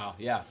 Wow,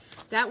 yeah.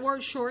 That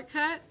word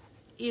shortcut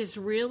is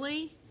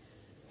really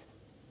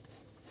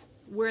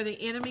where the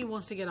enemy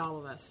wants to get all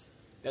of us.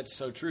 That's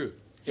so true.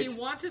 He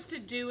wants us to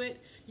do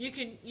it. You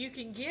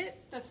can get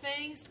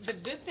the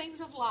good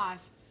things of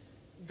life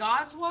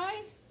God's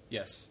way,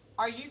 Yes.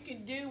 or you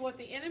can do what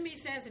the enemy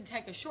says and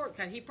take a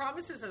shortcut. He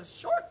promises us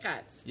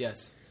shortcuts.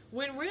 Yes.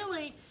 When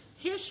really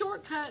his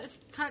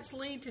shortcuts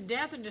lead to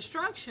death and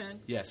destruction.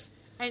 Yes.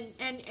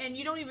 And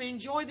you don't even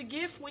enjoy the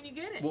gift when you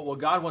get it. Well,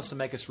 God wants to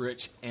make us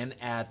rich and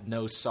add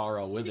no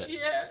sorrow with it.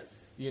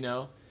 Yes.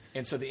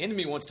 And so the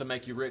enemy wants to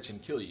make you rich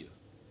and kill you.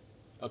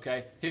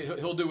 Okay?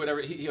 He'll do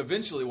whatever. He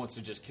eventually wants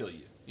to just kill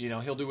you.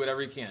 He'll do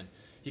whatever he can.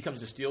 He comes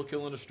to steal,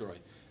 kill, and destroy.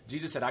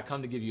 Jesus said, I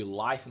come to give you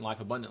life and life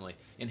abundantly.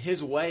 And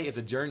his way is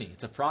a journey.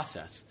 It's a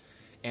process.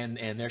 And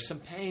there's some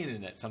pain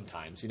in it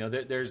sometimes.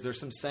 There's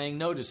some saying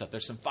no to stuff.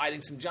 There's some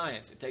fighting some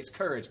giants. It takes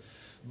courage.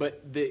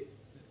 But the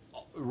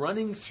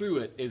running through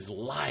it is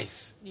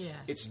life. Yes.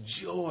 It's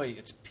joy.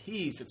 It's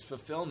peace. It's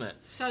fulfillment.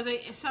 So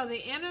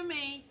the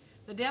enemy,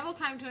 the devil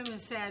came to him and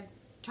said,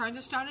 turn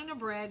the stone into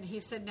bread. And he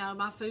said, no,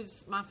 my food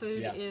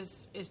Yeah.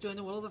 is doing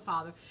the will of the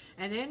Father.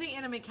 And then the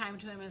enemy came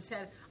to him and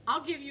said,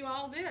 I'll give you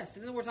all this.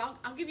 In other words,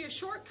 I'll give you a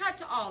shortcut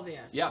to all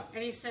this. Yeah.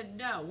 And he said,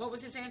 no. What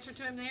was his answer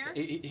to him there?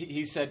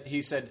 He said,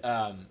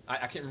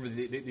 I can't remember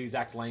the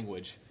exact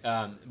language,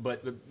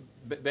 but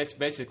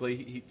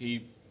basically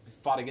he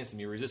fought against him.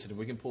 He resisted him.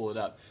 We can pull it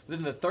up. But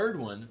then the third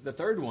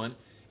one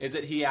is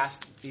that he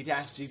asked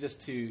Jesus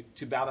to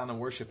bow down and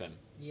worship him.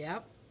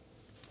 Yep.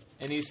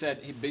 And Jesus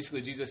said,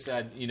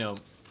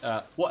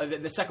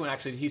 the second one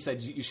actually, he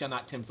said, you shall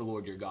not tempt the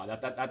Lord your God.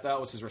 That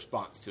was his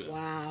response to it.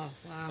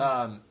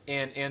 Wow.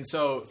 And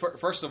so,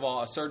 first of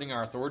all, asserting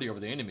our authority over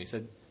the enemy,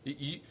 said,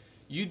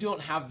 you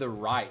don't have the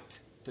right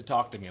to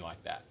talk to me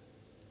like that.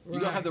 You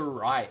don't have the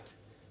right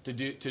to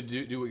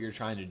do what you're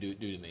trying to do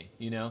to me,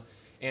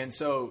 And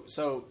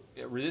so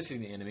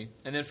resisting the enemy.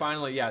 And then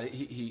finally,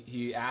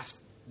 he asked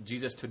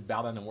Jesus to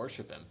bow down and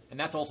worship him. And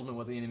that's ultimately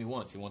what the enemy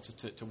wants. He wants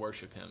us to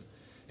worship him.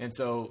 And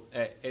so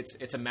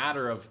it's a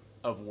matter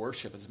of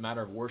worship. It's a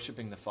matter of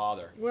worshiping the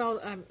Father.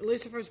 Well,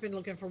 Lucifer's been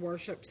looking for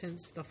worship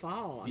since the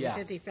fall.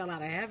 Since he fell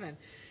out of heaven.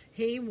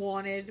 He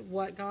wanted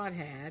what God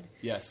had.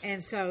 Yes.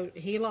 And so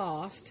he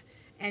lost.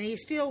 And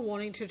he's still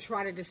wanting to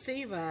try to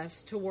deceive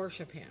us to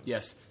worship him.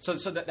 Yes. So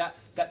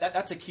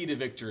that's a key to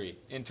victory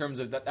in terms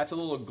of that. That's a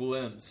little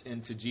glimpse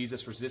into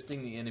Jesus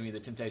resisting the enemy, the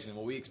temptation, and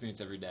what we experience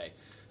every day.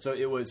 So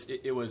it was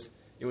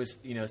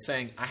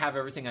saying, I have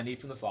everything I need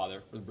from the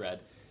Father with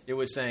bread. It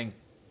was saying,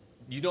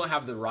 you don't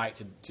have the right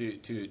to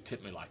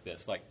tip me like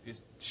this. Like,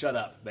 just shut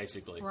up,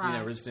 basically. Right.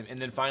 Resist him. And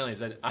then finally he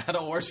said, I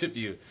don't worship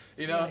you.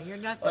 Yeah, you're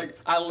nothing. Like,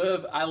 I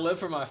live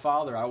for my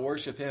Father. I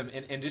worship him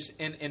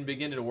and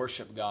begin to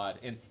worship God.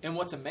 And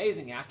what's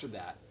amazing after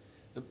that,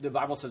 the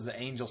Bible says the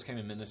angels came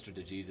and ministered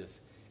to Jesus.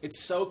 It's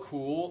so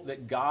cool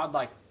that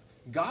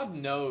God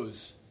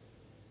knows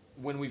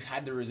when we've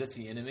had to resist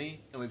the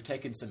enemy and we've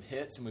taken some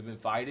hits and we've been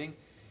fighting.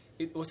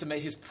 What's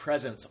amazing, his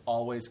presence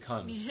always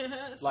comes.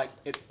 Yes.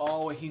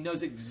 He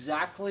knows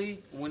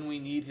exactly when we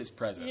need his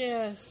presence.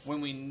 Yes.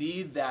 When we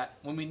need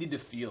to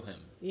feel him.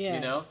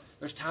 Yes.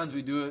 There's times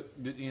we do it,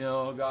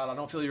 oh God, I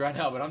don't feel you right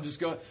now, but I'm just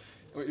going,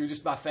 we're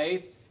just by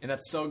faith, and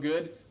that's so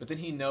good. But then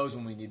he knows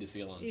when we need to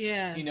feel him.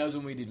 Yes. He knows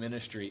when we need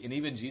ministry, and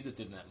even Jesus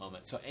did in that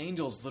moment. So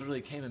angels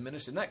literally came and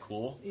ministered. Isn't that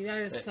cool? That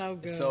is so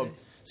good.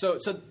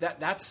 So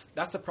that's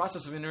the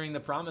process of entering the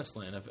promised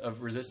land,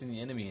 of resisting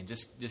the enemy and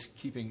just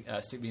keeping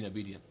being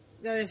obedient.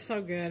 That is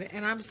so good.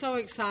 And I'm so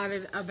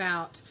excited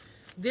about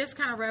this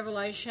kind of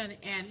revelation.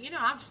 And,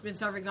 I've been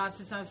serving God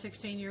since I was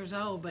 16 years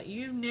old, but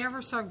you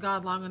never served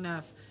God long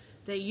enough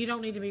that you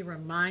don't need to be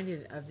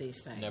reminded of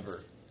these things.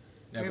 Never.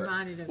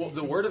 Reminded of Well, these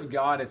the things. Word of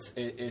God, it's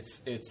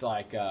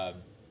like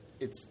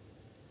it's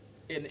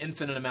an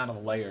infinite amount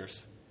of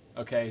layers.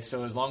 Okay,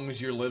 so as long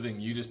as you're living,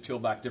 you just peel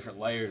back different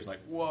layers. Like,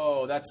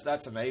 whoa,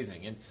 that's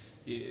amazing.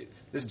 And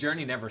this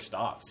journey never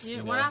stops.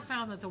 What I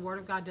found that the Word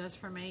of God does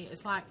for me,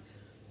 it's like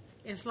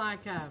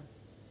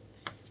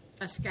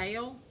a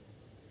scale,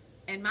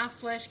 and my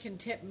flesh can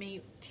tip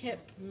me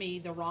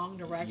the wrong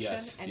direction,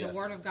 Yes, and yes. the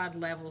Word of God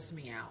levels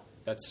me out.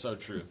 That's so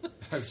true.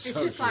 That's It's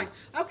so just true. like,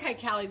 okay,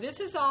 Callie, this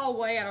is all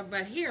way out of,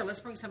 but here,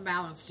 let's bring some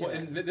balance to Well, it.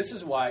 and this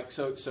is why.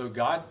 So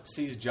God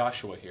sees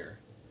Joshua here,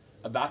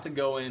 about to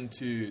go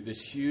into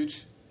this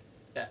huge,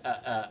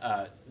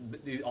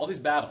 all these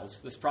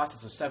battles, this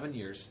process of 7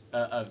 years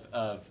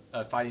of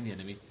fighting the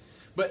enemy.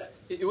 But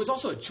it was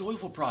also a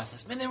joyful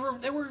process. Man, they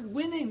were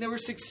winning. They were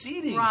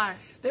succeeding. Right.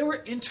 They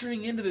were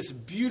entering into this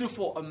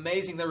beautiful,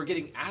 amazing. They were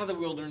getting out of the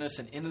wilderness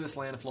and into this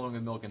land flowing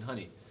with milk and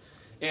honey.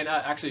 And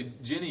actually,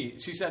 Jenny,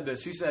 she said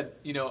this. She said,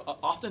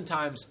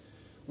 oftentimes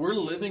we're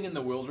living in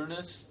the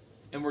wilderness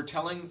and we're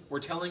telling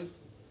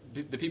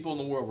the people in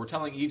the world, we're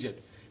telling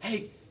Egypt,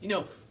 hey,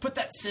 put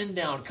that sin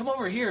down. Come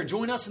over here,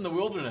 join us in the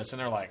wilderness. And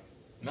they're like,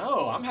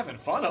 no, I'm having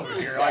fun over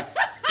here. Like,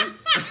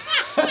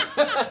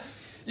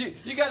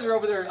 you guys are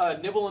over there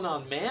nibbling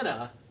on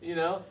manna,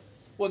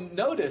 Well,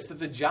 notice that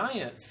the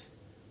giants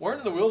weren't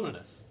in the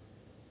wilderness.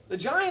 The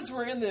giants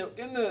were in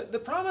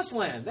the promised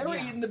land. They were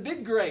eating the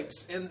big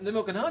grapes and the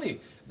milk and honey.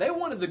 They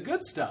wanted the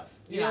good stuff.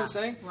 You know what I'm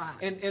saying?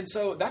 Right. And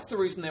so that's the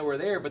reason they were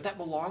there, but that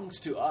belongs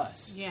to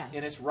us. Yes.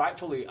 And it's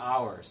rightfully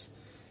ours.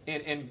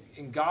 And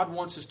God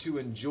wants us to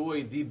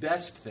enjoy the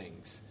best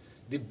things,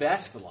 the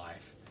best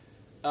life,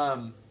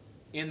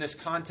 in this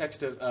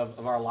context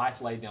of our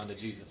life laid down to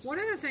Jesus. One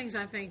of the things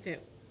I think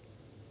that,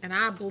 and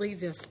I believe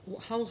this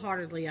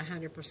wholeheartedly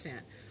 100%,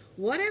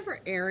 whatever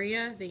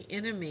area the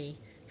enemy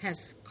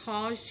has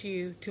caused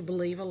you to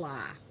believe a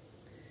lie,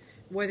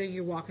 whether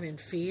you're walking in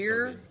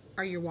fear,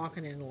 or you're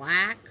walking in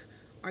lack,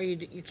 or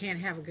you can't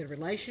have a good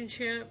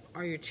relationship,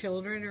 or your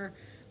children are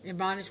in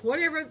bondage,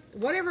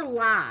 whatever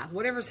lie,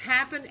 whatever's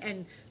happened,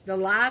 and the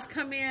lies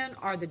come in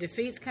or the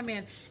defeats come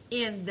in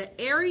the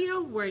area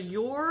where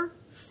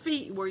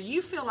where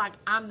you feel like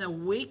I'm the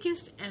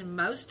weakest and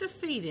most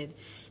defeated,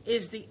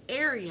 is the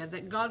area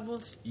that God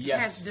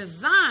has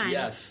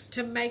designed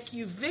to make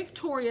you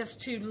victorious,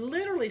 to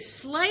literally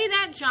slay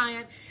that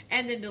giant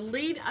and then to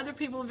lead other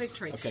people in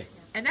victory. Okay.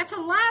 And that's a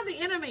lie of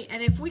the enemy.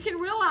 And if we can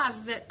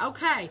realize that,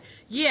 okay,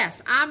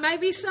 yes, I may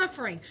be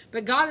suffering,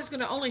 but God is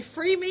going to only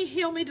free me,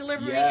 heal me,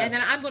 deliver me, and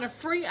then I'm going to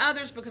free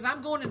others because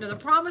I'm going into the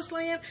promised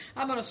land.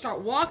 I'm going to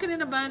start walking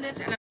in abundance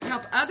and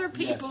help other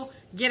people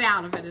get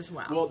out of it as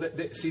well. Well,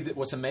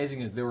 what's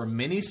amazing is there were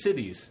many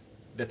cities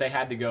that they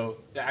had to go.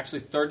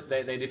 Actually,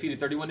 they defeated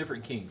 31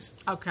 different kings.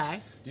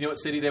 Okay. Do you know what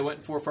city they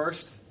went for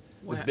first?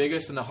 The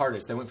biggest and the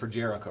hardest. They went for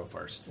Jericho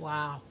first.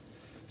 Wow.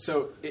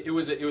 So it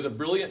was a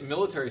brilliant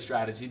military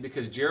strategy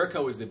because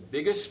Jericho was the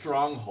biggest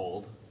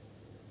stronghold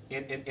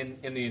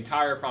in the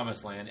entire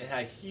Promised Land. It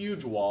had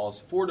huge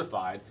walls,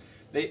 fortified.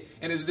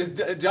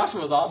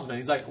 Joshua was awesome.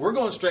 He's like, we're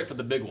going straight for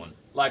the big one.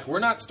 Like, we're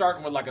not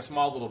starting with like a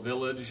small little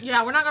village.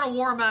 Yeah, we're not going to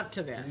warm up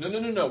to this.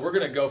 No. We're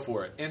going to go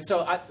for it. And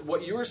so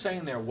what you were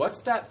saying there, what's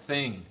that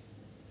thing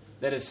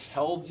that has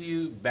held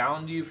you,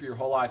 bound you for your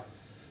whole life?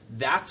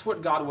 That's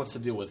what God wants to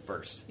deal with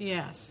first.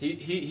 Yes.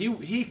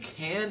 He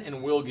can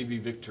and will give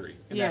you victory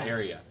in that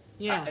area.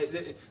 Yes.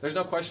 There's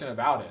no question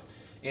about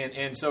it.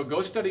 And so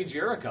go study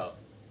Jericho.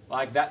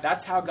 Like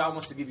that's how God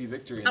wants to give you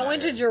victory. I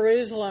went to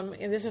Jerusalem,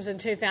 and this was in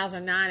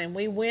 2009, and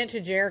we went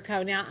to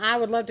Jericho. Now, I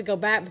would love to go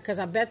back because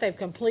I bet they've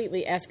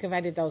completely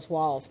excavated those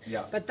walls.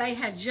 Yeah. But they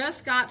had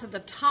just got to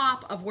the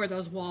top of where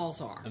those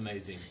walls are.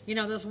 Amazing.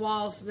 Those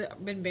walls that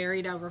have been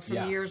buried over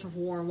from years of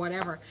war or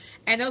whatever.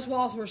 And those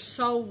walls were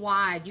so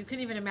wide. You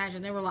couldn't even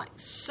imagine. They were like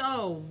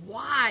so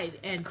wide.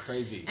 And it's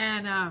crazy.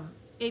 And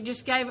it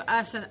just gave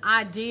us an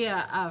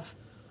idea of,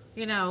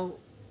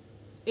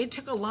 it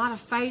took a lot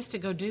of faith to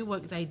go do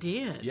what they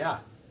did. Yeah.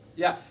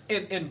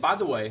 And by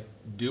the way,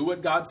 do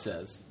what God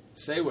says.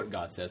 Say what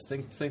God says.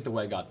 Think the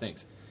way God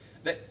thinks.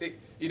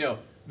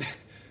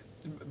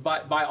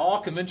 By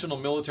all conventional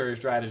military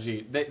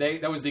strategy,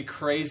 that was the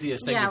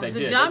craziest thing that they did.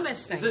 It was the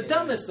dumbest thing. It's the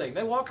dumbest thing.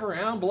 They walk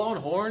around blowing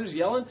horns,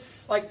 yelling.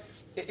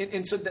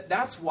 And so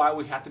that's why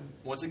we have to,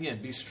 once again,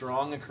 be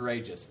strong and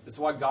courageous. That's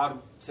why God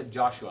said,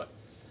 Joshua,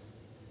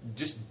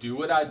 just do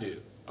what I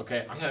do.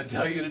 Okay? I'm going to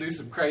tell you to do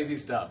some crazy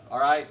stuff. All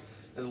right?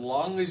 As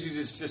long as you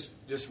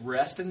just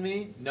rest in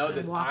me, know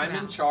that I'm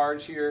in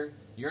charge here.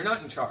 You're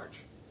not in charge.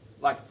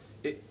 Like,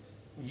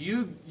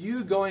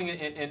 you going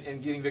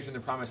and getting victory in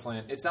the Promised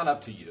Land, it's not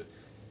up to you.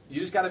 You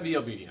just got to be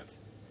obedient.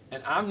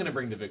 And I'm going to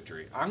bring the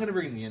victory. I'm going to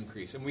bring the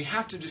increase. And we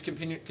have to just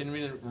continue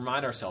to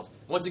remind ourselves.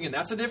 Once again,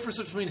 that's the difference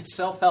between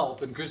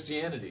self-help and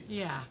Christianity.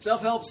 Yeah.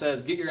 Self-help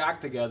says, get your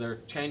act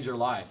together, change your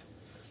life.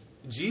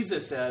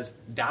 Jesus says,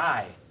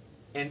 die.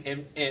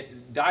 And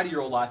die to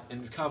your old life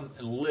and come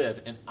and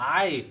live. And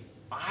I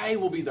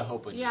will be the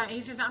hope in you. Yeah,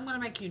 he says, I'm going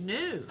to make you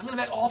new. I'm going to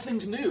make all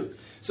things new.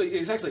 So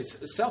exactly,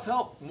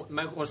 self-help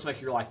wants to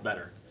make your life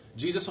better.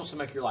 Jesus wants to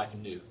make your life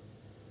new.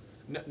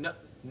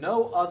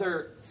 No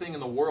other thing in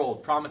the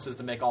world promises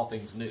to make all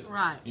things new.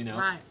 Right,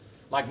 right.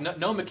 Like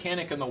no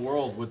mechanic in the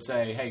world would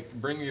say, hey,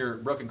 bring your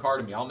broken car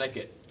to me. I'll make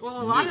it Well,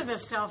 a lot of the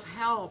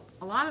self-help,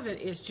 a lot of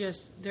it is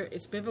just,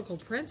 it's biblical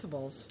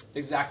principles.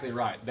 Exactly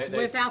right.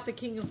 Without the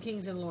King of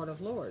Kings and Lord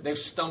of Lords. They've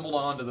stumbled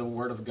onto the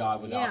Word of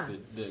God without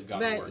the God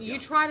But Word. you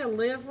try to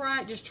live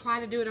right, just try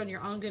to do it on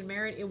your own good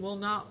merit, it will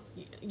not,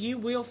 you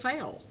will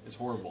fail. It's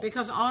horrible.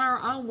 Because on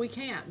our own we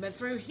can't. But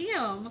through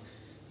Him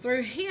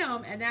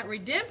and that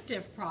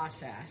redemptive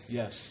process,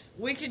 yes,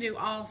 we can do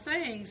all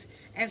things.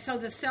 And so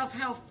the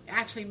self-help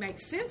actually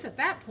makes sense at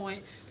that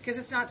point because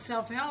it's not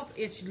self-help.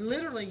 It's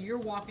literally you're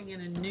walking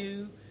in a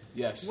new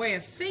way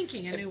of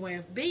thinking, a new way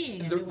of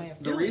being, a new way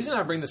of doing. The reason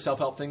I bring the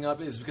self-help thing up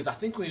is because I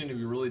think we need to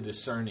be really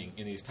discerning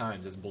in these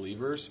times as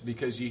believers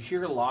because you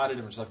hear a lot of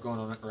different stuff going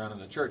on around in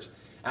the church.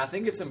 And I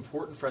think it's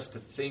important for us to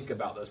think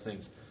about those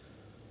things.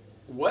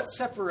 What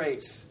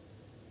separates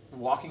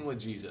walking with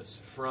Jesus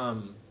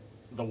from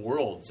the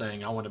world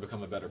saying, I want to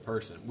become a better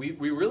person. We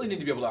really need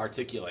to be able to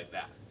articulate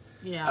that.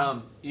 Yeah.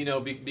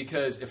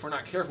 Because if we're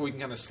not careful, we can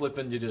kind of slip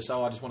into just,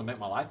 I just want to make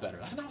my life better.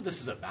 That's not what this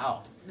is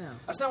about. No.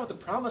 That's not what the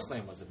Promised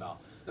Land was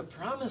about. The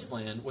Promised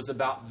Land was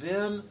about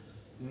them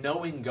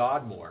knowing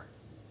God more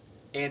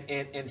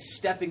and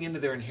stepping into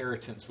their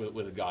inheritance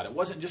with God. It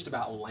wasn't just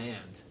about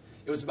land.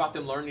 It was about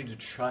them learning to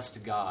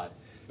trust God.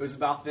 It was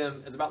about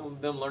them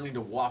learning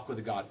to walk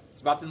with God.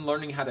 It's about them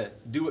learning how to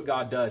do what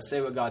God does,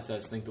 say what God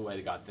says, think the way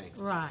that God thinks.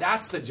 Right.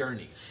 That's the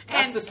journey.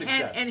 That's the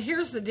success. And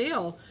here's the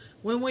deal.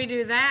 When we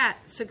do that,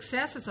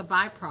 success is a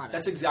byproduct.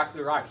 That's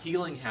exactly right.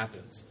 Healing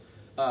happens.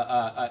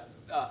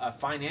 A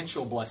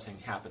financial blessing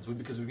happens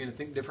because we begin to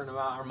think different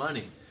about our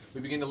money.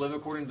 We begin to live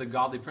according to the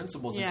godly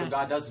principles until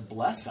God does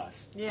bless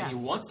us. Yes. And He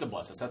wants to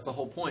bless us. That's the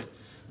whole point.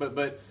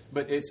 But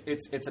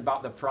it's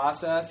about the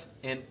process,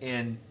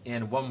 and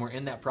when we're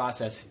in that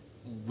process,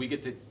 we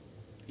get to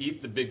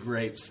eat the big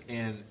grapes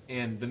and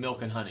the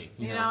milk and honey.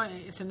 You know,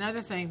 it's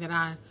another thing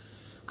that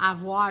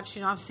I've watched.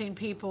 I've seen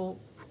people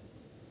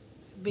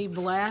be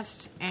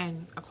blessed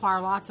and acquire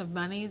lots of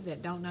money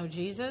that don't know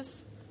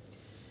Jesus.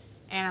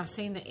 And I've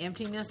seen the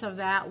emptiness of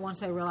that once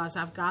they realize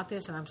I've got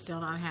this and I'm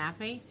still not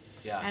happy.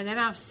 Yeah. And then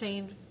I've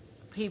seen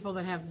people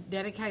that have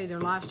dedicated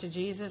their lives to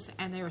Jesus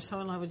and they were so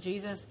in love with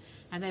Jesus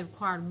and they've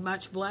acquired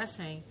much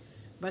blessing.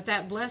 But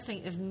that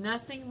blessing is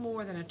nothing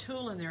more than a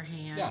tool in their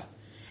hand. Yeah.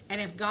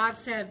 And if God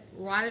said,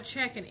 write a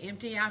check and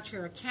empty out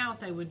your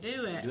account, they would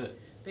do it. Do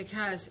it.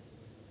 Because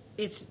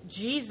it's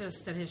Jesus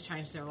that has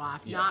changed their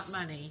life, Yes. not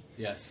money.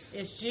 Yes.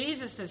 It's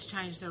Jesus that's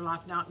changed their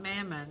life, not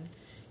mammon.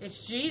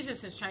 It's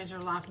Jesus that's changed their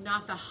life,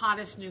 not the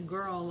hottest new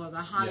girl or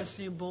the hottest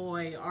Yes. new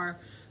boy or,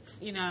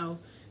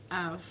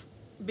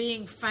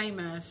 being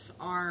famous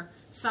or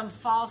some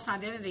false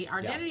identity. Our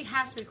identity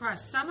has to be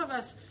Christ.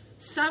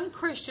 Some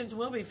Christians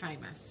will be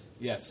famous.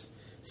 Yes.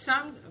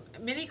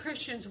 Many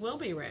Christians will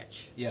be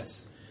rich.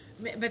 Yes.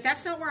 But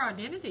that's not where our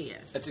identity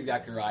is. That's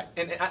exactly right.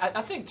 And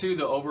I think, too,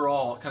 the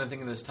overall kind of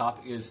thing of this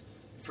topic is,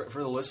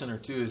 for the listener,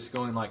 too, is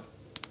going like,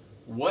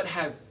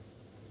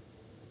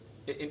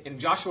 in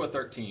Joshua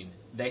 13,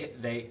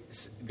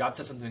 God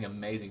said something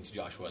amazing to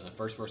Joshua in the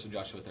first verse of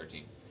Joshua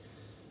 13.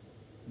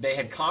 They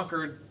had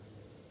conquered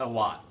a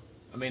lot.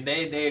 I mean,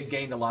 they had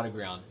gained a lot of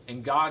ground.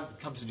 And God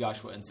comes to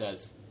Joshua and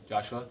says,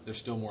 Joshua, there's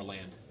still more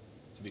land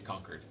to be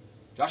conquered.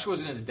 Joshua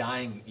was in his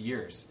dying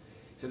years.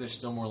 He said there's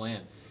still more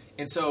land.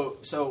 And so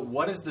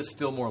what is the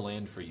still more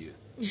land for you?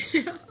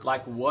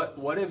 Like,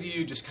 what have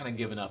you just kind of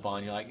given up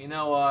on? You're like, you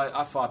know what?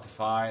 I fought the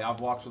fight. I've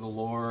walked with the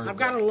Lord. I've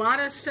got a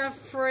lot of stuff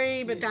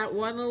free, but that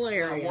one little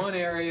area. One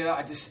area,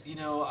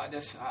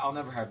 I'll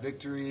never have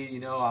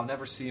victory. I'll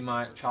never see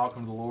my child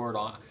come to the Lord.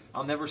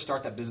 I'll never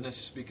start that business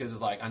just because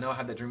it's like, I know I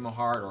had that dream in my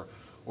heart,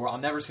 or I'll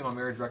never see my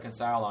marriage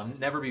reconciled. I'll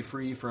never be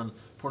free from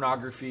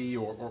pornography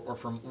or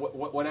from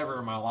whatever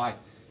in my life.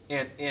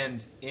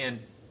 And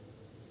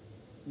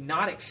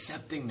not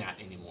accepting that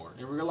anymore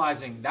and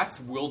realizing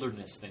that's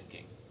wilderness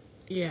thinking.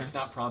 Yes. It's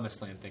not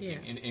promised land thinking.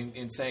 Yes.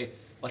 And say,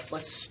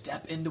 let's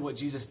step into what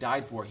Jesus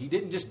died for. He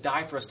didn't just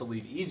die for us to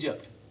leave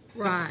Egypt.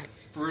 Right.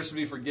 For us to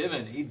be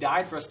forgiven. He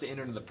died for us to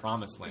enter into the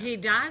promised land. He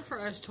died for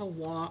us to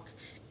walk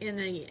in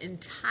the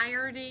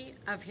entirety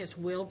of His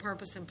will,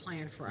 purpose, and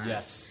plan for us.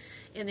 Yes.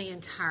 In the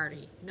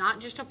entirety.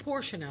 Not just a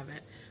portion of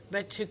it,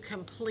 but to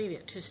complete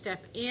it, to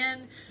step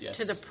in Yes.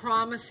 to the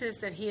promises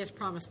that He has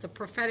promised, the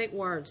prophetic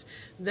words,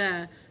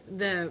 the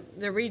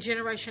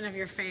regeneration of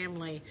your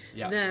family,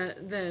 Yeah.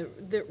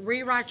 the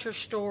rewrite your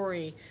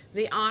story,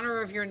 the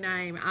honor of your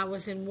name. I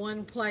was in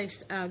one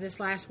place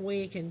this last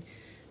week, and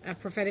a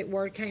prophetic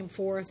word came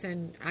forth,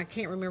 and I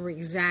can't remember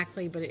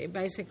exactly, but it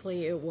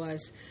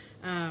was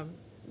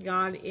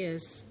God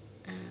is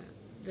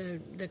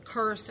the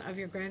curse of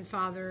your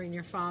grandfather and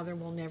your father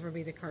will never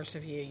be the curse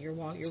of you. You're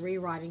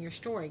rewriting your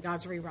story.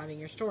 God's rewriting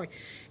your story.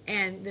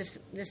 And this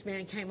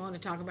man came on to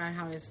talk about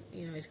how his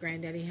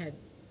granddaddy had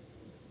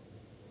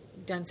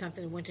done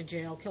something, went to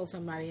jail, killed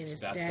somebody, and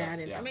his Bad dad, stuff,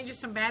 and yeah. I mean, just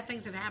some bad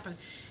things that happened.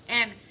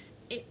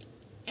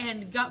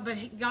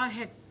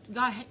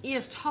 God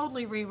is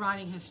totally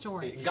rewriting His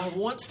story. God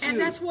wants to. And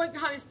that's what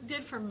God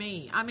did for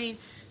me. I mean,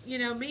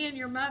 me and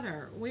your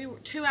mother, we were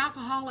two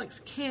alcoholics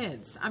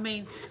kids. I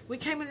mean, we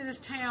came into this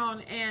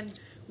town and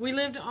we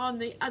lived on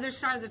the other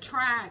side of the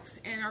tracks,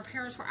 and our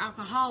parents were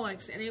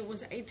alcoholics, and it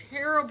was a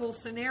terrible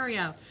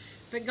scenario.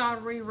 But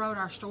God rewrote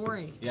our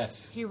story.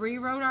 Yes. He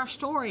rewrote our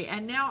story,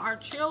 and now our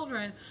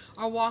children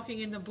are walking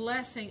in the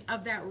blessing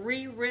of that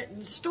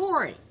rewritten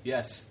story.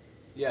 Yes.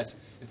 Yes.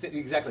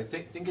 Exactly.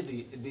 Think of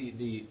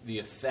the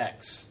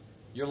effects.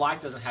 Your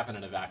life doesn't happen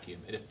in a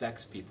vacuum. It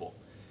affects people.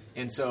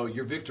 And so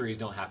your victories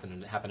don't happen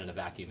in a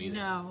vacuum either.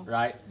 No.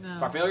 Right? No.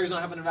 If our failures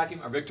don't happen in a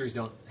vacuum, our victories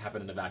don't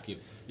happen in a vacuum.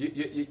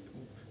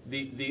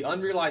 The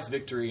unrealized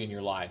victory in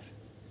your life,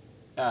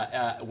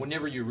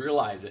 whenever you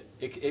realize it,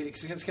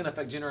 it's going to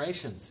affect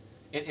generations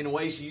in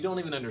ways you don't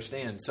even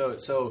understand.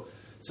 So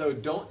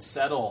don't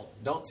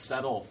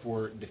settle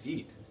for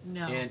defeat.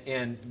 No.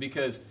 And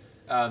because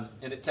and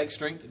it takes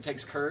strength, it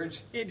takes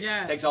courage. It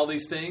does. It takes all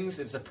these things.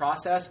 It's a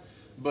process.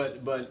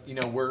 but you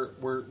know,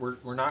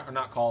 we're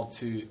not called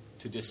to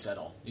just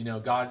settle. You know,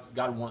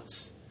 God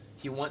wants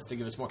to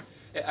give us more.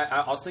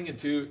 I was thinking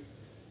too.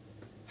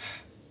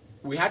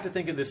 We have to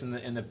think of this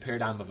in the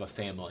paradigm of a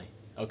family.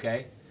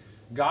 Okay,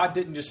 God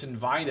didn't just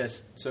invite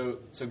us. So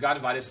God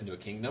invited us into a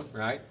kingdom,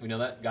 right? We know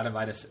that. God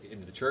invited us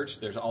into the church.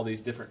 There's all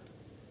these different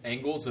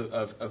angles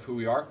of who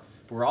we are,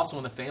 but we're also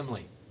in a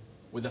family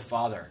with a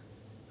Father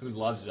who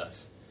loves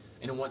us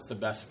and who wants the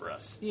best for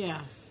us.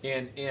 Yes.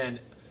 And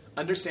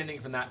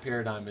understanding from that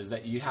paradigm is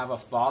that you have a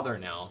Father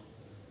now.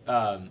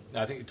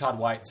 I think Todd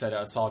White said,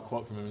 I saw a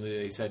quote from him.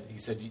 He said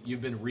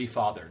you've been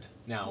refathered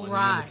now when you're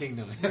in the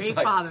kingdom. It's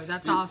Refathered.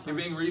 That's awesome.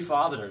 You're being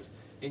refathered.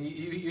 And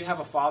you have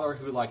a Father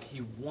who, like,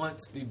 he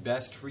wants the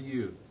best for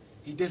you.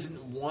 He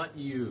doesn't want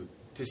you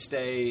to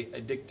stay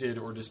addicted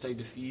or to stay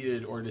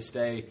defeated or to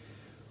stay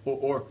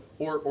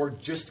or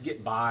just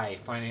get by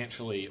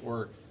financially,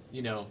 or,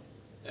 you know,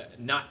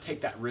 not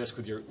take that risk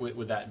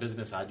with that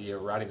business idea or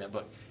writing that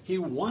book. He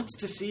wants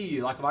to see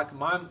you.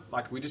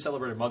 Like we just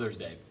celebrated Mother's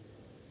Day,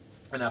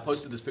 and I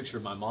posted this picture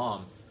of my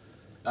mom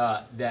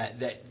of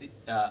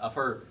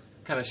her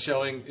kind of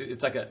showing.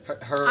 It's like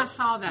her. I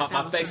saw that.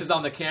 My face is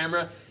on the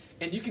camera,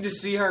 and you can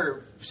just see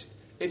her.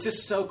 It's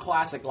just so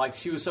classic. Like,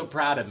 she was so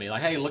proud of me.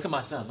 Like, hey, look at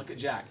my son. Look at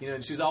Jack. You know,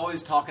 and she's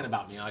always talking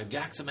about me. Like,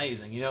 Jack's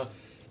amazing. You know,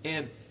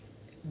 and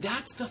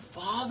that's the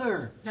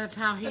Father. That's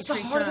how he. That's the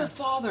heart of the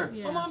Father.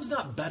 Yes. My mom's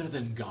not better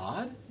than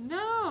God.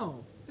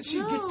 No. She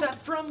gets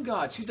that from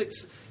God. She's like,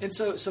 and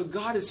so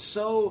God is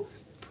so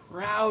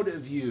proud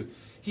of you.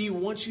 He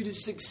wants you to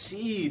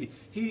succeed.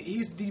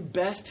 He's the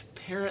best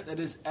parent that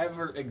has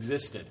ever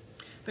existed.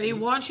 But he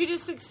wants you to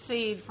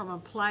succeed from a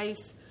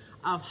place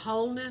of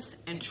wholeness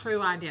and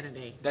true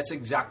identity. That's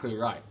exactly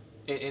right.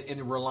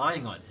 And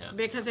relying on Him.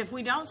 Because if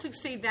we don't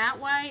succeed that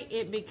way,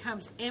 it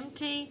becomes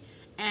empty.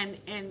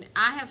 And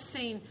I have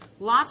seen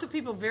lots of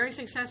people very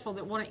successful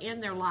that want to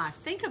end their life.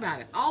 Think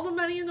about it. All the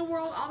money in the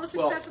world, all the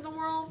success in the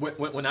world.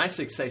 When I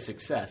say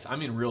success, I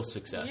mean real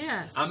success.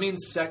 Yes. I mean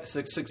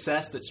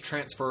success that's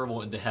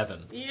transferable into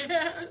heaven.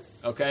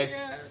 Yes. Okay?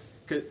 Yes.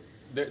 'Cause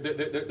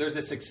there's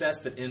a success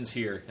that ends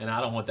here, and I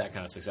don't want that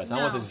kind of success. No.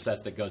 I want the success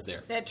that goes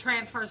there. That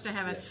transfers to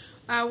heaven. Yes.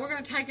 We're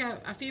going to take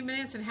a few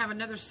minutes and have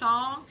another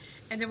song,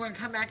 and then we're going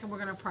to come back and we're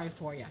going to pray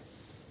for you.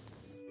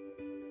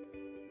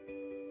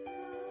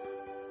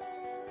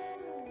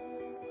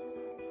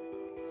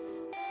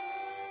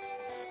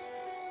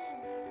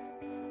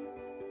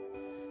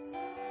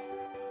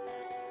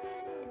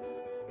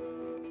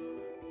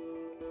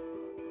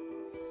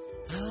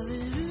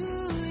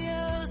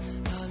 Hallelujah,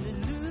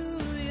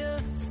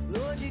 hallelujah,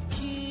 Lord, your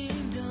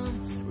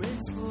kingdom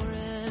reigns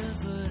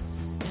forever,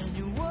 and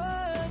your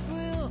word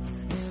will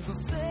never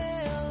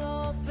fail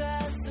or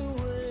pass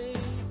away.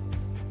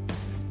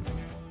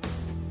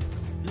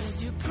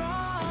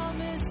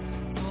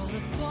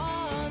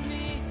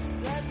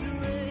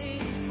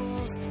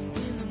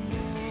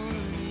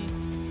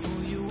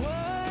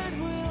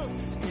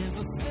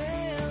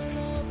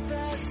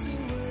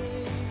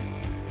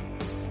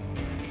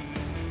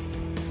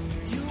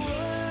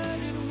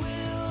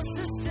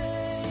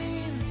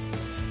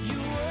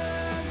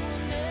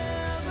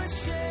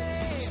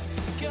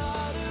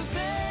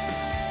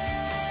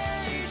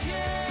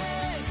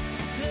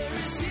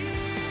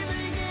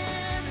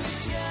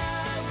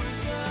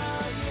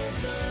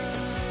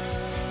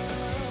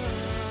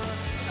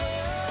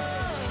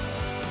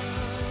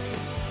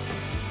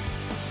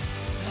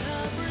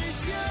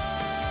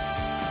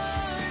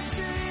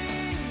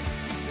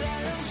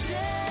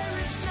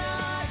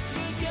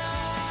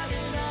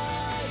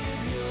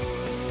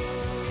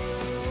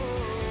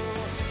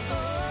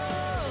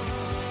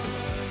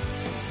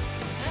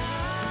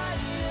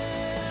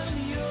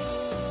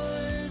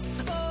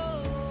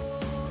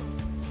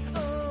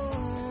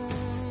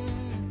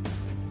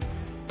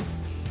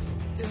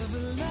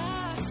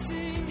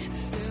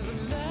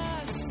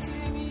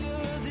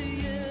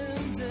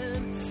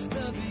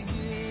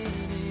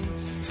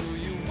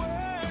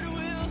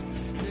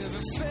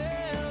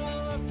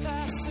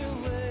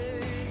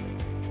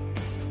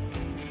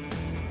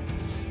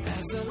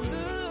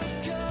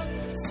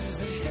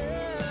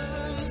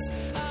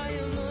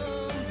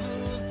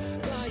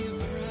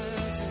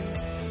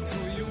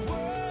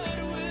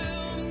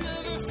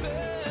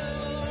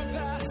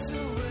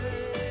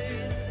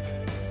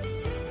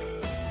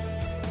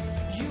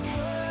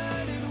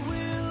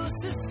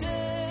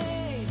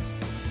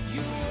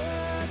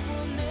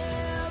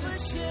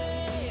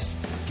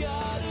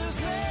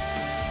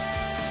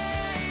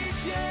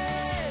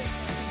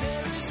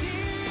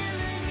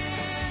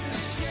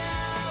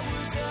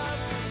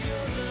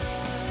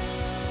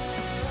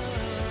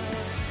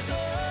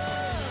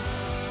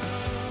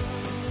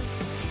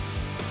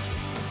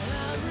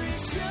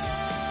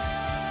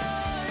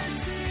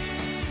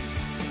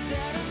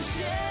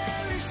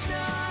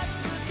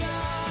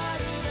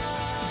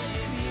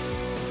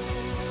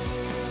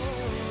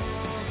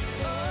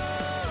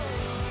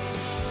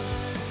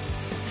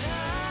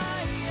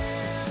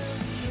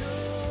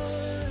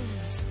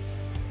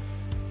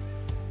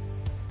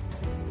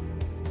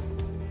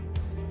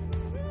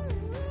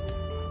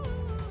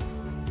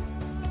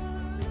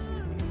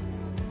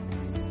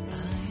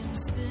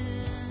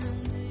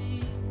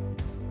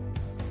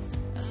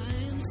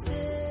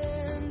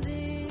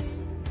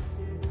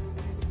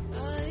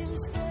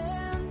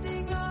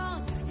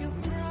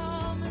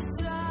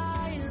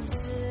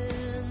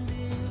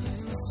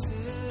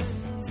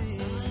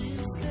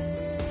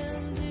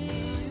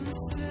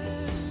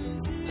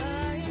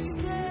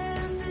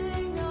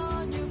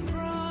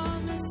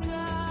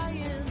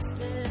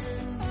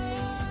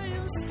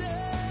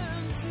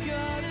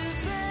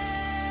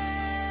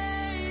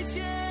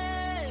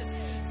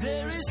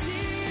 There is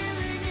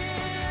healing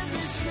in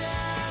the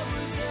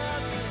showers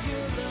of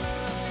your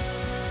love.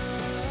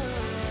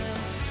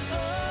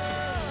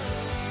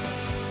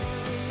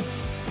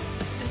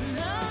 And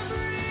I'm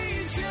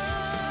rejoicing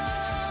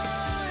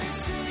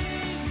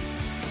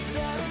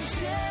that I'm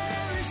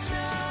cherished,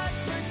 not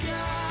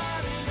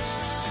forgotten. I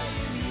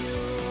am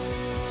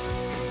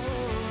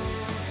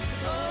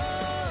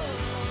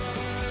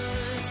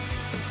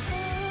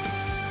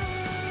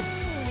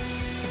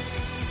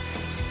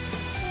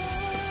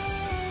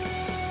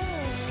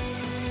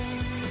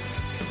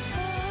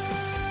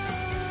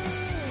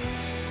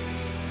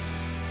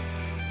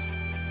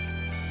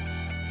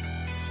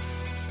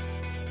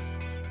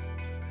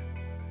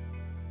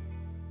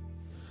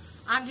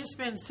I've just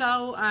been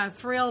so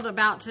thrilled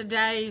about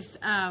today's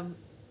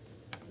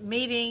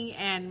meeting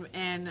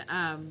and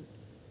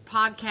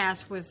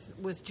podcast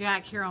with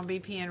Jack here on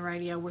BPN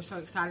Radio. We're so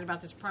excited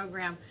about this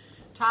program,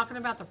 talking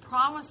about the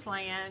promised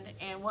land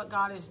and what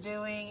God is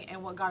doing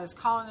and what God is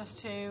calling us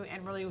to,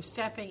 and really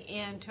stepping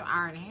into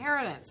our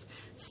inheritance,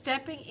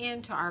 stepping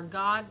into our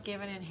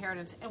God-given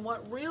inheritance. And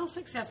what real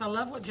success, I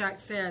love what Jack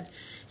said,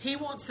 he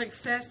wants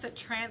success that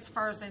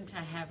transfers into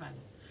heaven.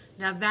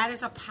 Now, that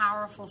is a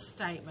powerful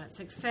statement.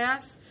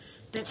 Success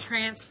that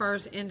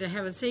transfers into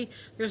heaven. See,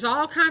 there's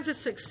all kinds of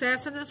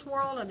success in this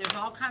world, and there's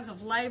all kinds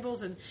of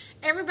labels, and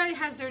everybody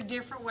has their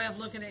different way of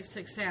looking at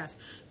success.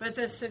 But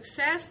the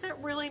success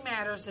that really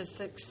matters is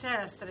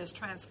success that is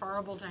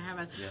transferable to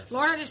heaven. Yes.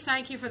 Lord, I just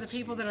thank you for the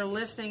people that are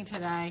listening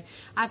today.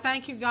 I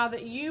thank you, God,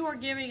 that you are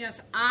giving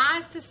us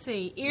eyes to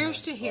see,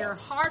 ears to hear,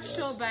 hearts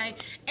to obey,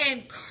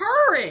 and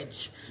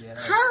courage. Yes.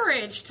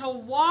 Courage to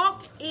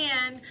walk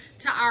in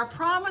to our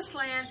promised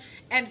land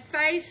and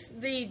face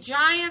the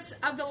giants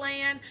of the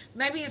land.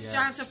 Maybe it's Yes.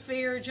 giants of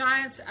fear,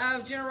 giants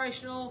of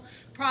generational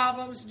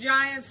problems,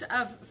 giants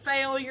of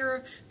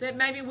failure that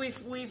maybe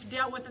we've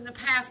dealt with in the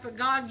past. But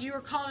God, you are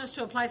calling us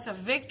to a place of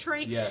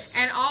victory. Yes.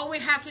 And all we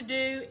have to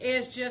do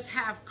is just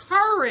have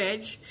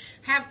courage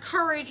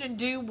and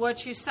do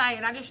what you say.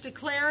 And I just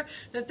declare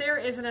that there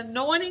is an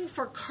anointing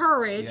for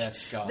courage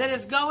Yes, God. that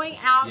is going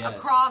out Yes.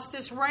 across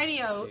this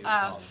radio Receive it,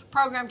 Father.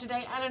 program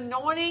today, an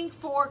anointing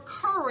for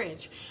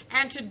courage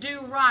and to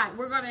do right.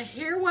 We're going to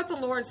hear what the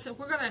Lord said.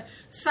 We're going to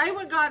say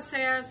what God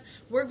says.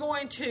 We're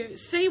going to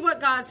see what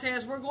God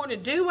says. We're going to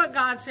do what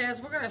God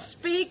says. We're going to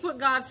speak what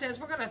God says.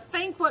 We're going to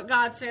think what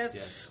God says.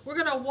 Yes. We're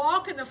going to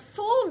walk in the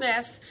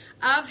fullness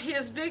of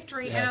His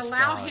victory and Yes,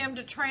 allow God. Him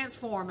to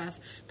transform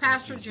us.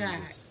 Pastor Thank you,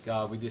 Jack. Jesus.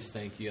 God, we just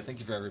thank you. I thank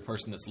you for every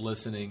person that's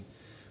listening.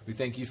 We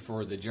thank you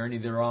for the journey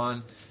they're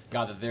on,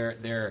 God. That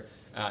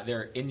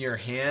they're in your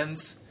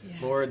hands,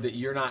 Yes. Lord. That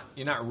you're not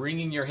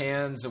wringing your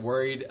hands,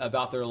 worried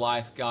about their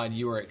life, God.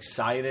 You are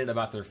excited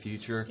about their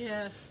future.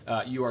 Yes.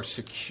 You are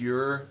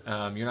secure.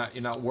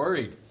 You're not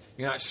worried.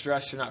 You're not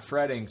stressed. You're not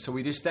fretting. So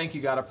we just thank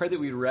you, God. I pray that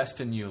we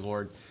rest in you,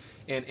 Lord.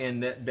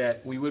 And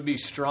that we would be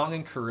strong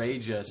and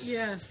courageous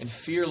Yes. and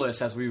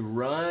fearless as we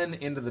run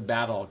into the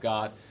battle,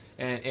 God.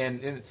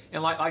 And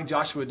like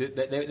Joshua did,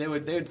 they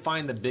would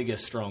find the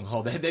biggest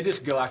stronghold. They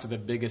just go after the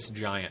biggest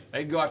giant.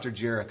 They'd go after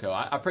Jericho.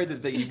 I pray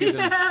that you give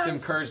them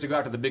courage to go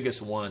after the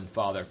biggest one,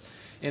 Father.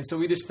 And so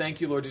we just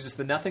thank you, Lord Jesus,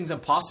 that nothing's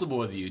impossible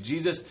with you.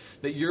 Jesus,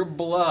 that your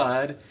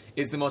blood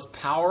is the most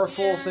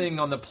powerful Yes. thing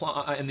on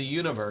in the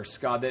universe,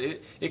 God, that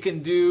it can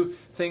do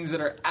things that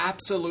are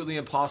absolutely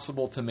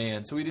impossible to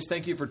man. So we just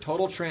thank you for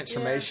total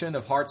transformation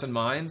of hearts and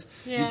minds.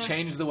 Yes. You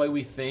change the way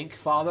we think,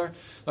 Father.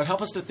 Lord,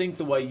 help us to think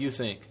the way you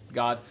think,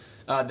 God.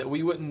 That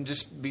we wouldn't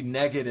just be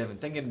negative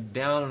and thinking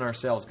down on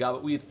ourselves, God,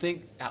 but we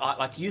think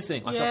like you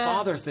think, like Yes. the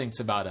Father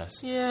thinks about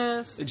us.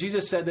 Yes.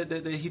 Jesus said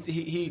that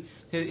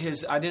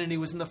his identity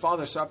was in the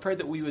Father. So I pray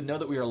that we would know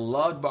that we are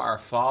loved by our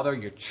Father.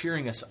 You're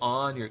cheering us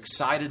on. You're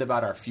excited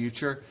about our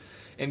future.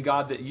 And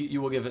God, that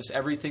you will give us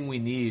everything we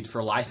need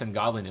for life and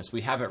godliness.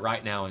 We have it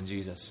right now in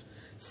Jesus.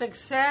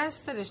 Success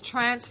that is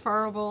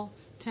transferable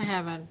to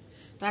heaven.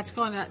 That's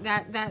going to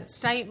that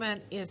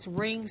statement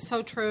rings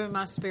so true in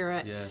my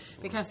spirit. Yes,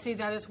 Lord. Because see,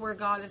 that is where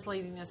God is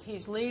leading us.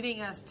 He's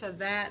leading us to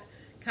that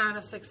kind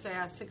of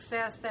success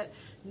that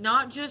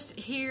not just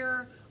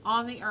here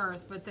on the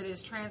earth, but that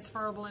is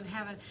transferable in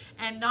heaven.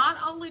 And not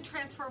only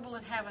transferable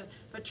in heaven,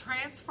 but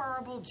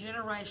transferable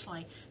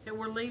generationally. That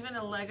we're leaving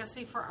a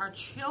legacy for our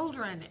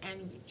children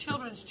and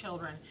children's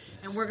children.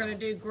 And we're going to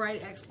do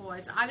great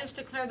exploits. I just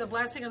declare the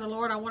blessing of the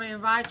Lord. I want to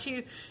invite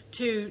you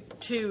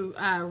to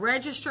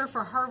register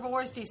for Her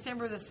Voice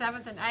December the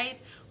 7th and 8th,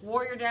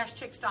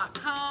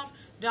 warrior-chicks.com.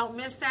 Don't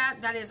miss that.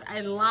 That is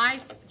a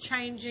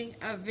life-changing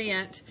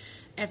event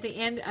at the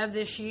end of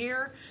this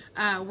year.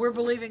 We're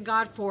believing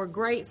God for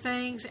great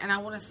things, and I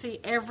want to see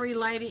every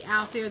lady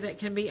out there that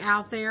can be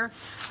out there.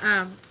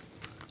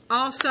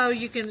 Also,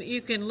 you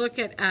can look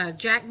at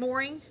Jack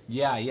Mooring.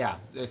 Yeah.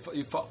 If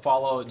you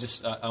follow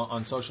just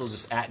on socials,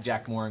 just at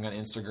Jack Mooring on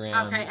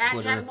Instagram, Okay, at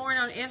Twitter. Jack Mooring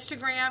on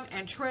Instagram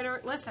and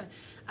Twitter. Listen,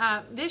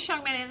 this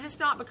young man, and it's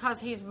not because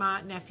he's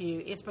my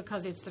nephew. It's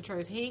because it's the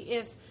truth. He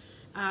is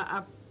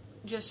a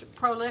just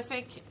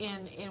prolific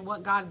in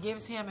what God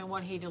gives him and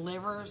what he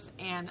delivers.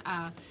 And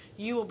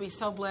you will be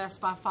so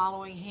blessed by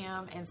following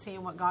him and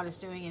seeing what God is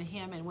doing in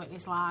him and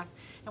Whitney's life.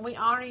 And we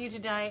honor you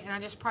today, and I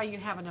just pray you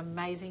have an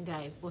amazing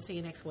day. We'll see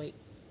you next week.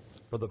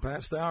 For the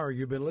past hour,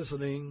 you've been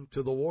listening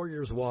to the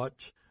Warriors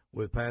Watch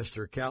with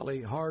Pastor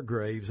Callie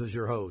Hargraves as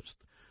your host.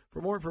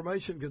 For more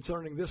information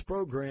concerning this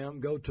program,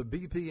 go to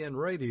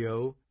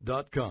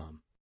bpnradio.com.